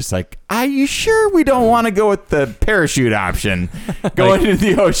passenger, I'm just are you sure we don't want to go with the parachute option going into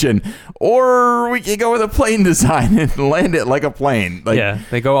the ocean, or we could go with a plane design and land it like a plane?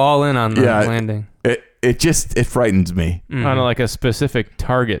 They go all in on the landing. It frightens me. On a specific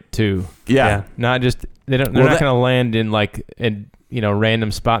target too. Yeah. Not just they're not going to land in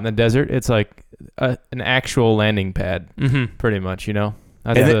random spot in the desert. It's an actual landing pad, pretty much.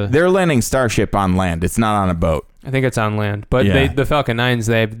 They're landing Starship on land. It's not on a boat. I think it's on land, but the Falcon 9s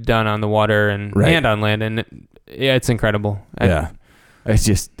they've done on the water and on land, and it's incredible. It's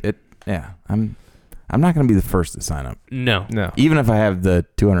just I'm not going to be the first to sign up. No. Even if I have the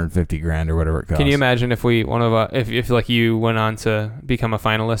 $250,000 or whatever it costs. Can you imagine if if you went on to become a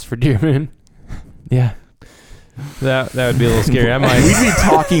finalist for Dear Moon? Yeah. That would be a little scary. We'd be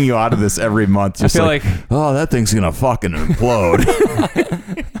talking you out of this every month. Just I feel oh, that thing's gonna fucking implode.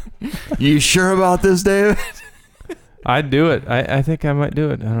 You sure about this, David? I'd do it. I think I might do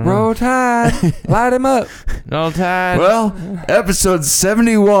it. I don't know. Roll Tide, light him up. Roll Tide. Well, episode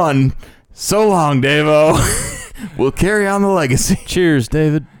 71. So long, Davo. We'll carry on the legacy. Cheers,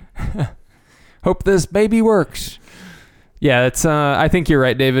 David. Hope this baby works. Yeah, it's. I think you're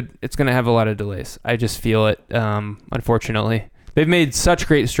right, David. It's going to have a lot of delays. I just feel it. Unfortunately, they've made such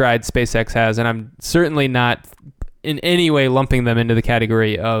great strides. SpaceX has, and I'm certainly not in any way lumping them into the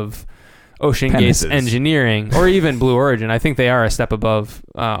category of OceanGate's engineering or even Blue Origin. I think they are a step above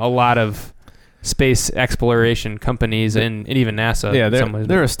a lot of space exploration companies and even NASA. Yeah,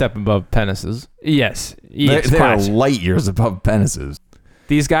 they're a step above Penis's. Yes, they're light years above Penis's.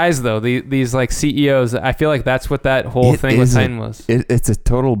 These guys, though, these CEOs, I feel like that's what that whole thing with Titan was. It's a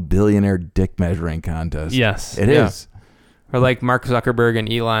total billionaire dick measuring contest. Yes. It is. Or Mark Zuckerberg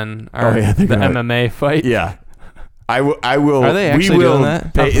and Elon are the MMA fight. Yeah. I will. Are they actually doing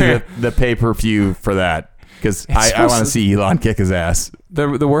that? Pay the pay-per-view for that because I want to see Elon kick his ass.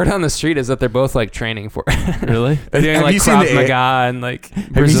 The word on the street is that they're both training for it. Really? They're doing Krav Maga and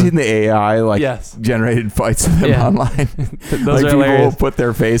Have you seen the AI generated fights of them online? Those are people hilarious. will put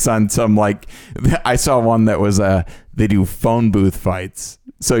their face on some I saw one that was they do phone booth fights.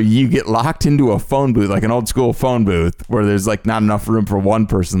 So you get locked into a phone booth, like an old school phone booth, where there's not enough room for one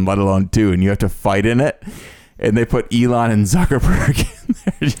person, let alone two, and you have to fight in it. And they put Elon and Zuckerberg in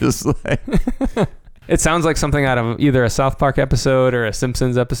there, just It sounds like something out of either a South Park episode or a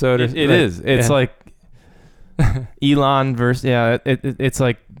Simpsons episode. It is. It's like Elon versus it's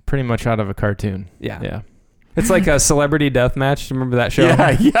pretty much out of a cartoon. Yeah. It's like a celebrity death match. Remember that show?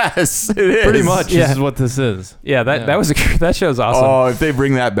 Yeah, yes, it is. Pretty much. This is what this is. Yeah, that show's awesome. Oh, if they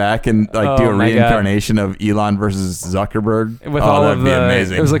bring that back and do a reincarnation of Elon versus Zuckerberg, with all that'd be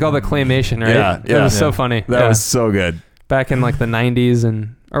amazing. It was all the claymation, right? Yeah, it was so funny. That was so good. Back in the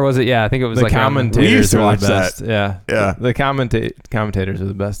 90s or was it? Yeah, I think it was the commentators. We used to watch the best. that. Yeah. The commentators are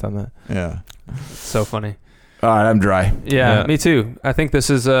the best on that. Yeah. So funny. All right, I'm dry. Yeah, me too. I think this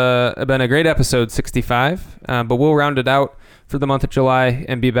has been a great episode 65, but we'll round it out for the month of July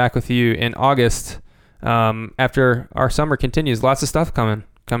and be back with you in August after our summer continues. Lots of stuff coming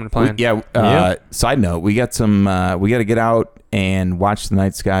to plan. Side note, we got some. We got to get out and watch the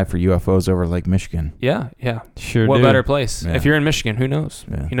night sky for UFOs over Lake Michigan. Yeah. Sure. What do. better place? Yeah. If you're in Michigan, who knows?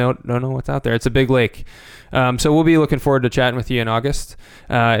 Yeah. You don't know what's out there. It's a big lake. So we'll be looking forward to chatting with you in August.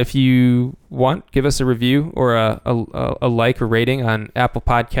 If you want, give us a review or a like or rating on Apple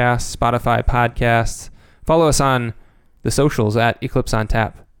Podcasts, Spotify Podcasts. Follow us on the socials at Eclipse on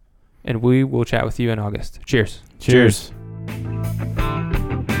Tap. And we will chat with you in August. Cheers. Cheers.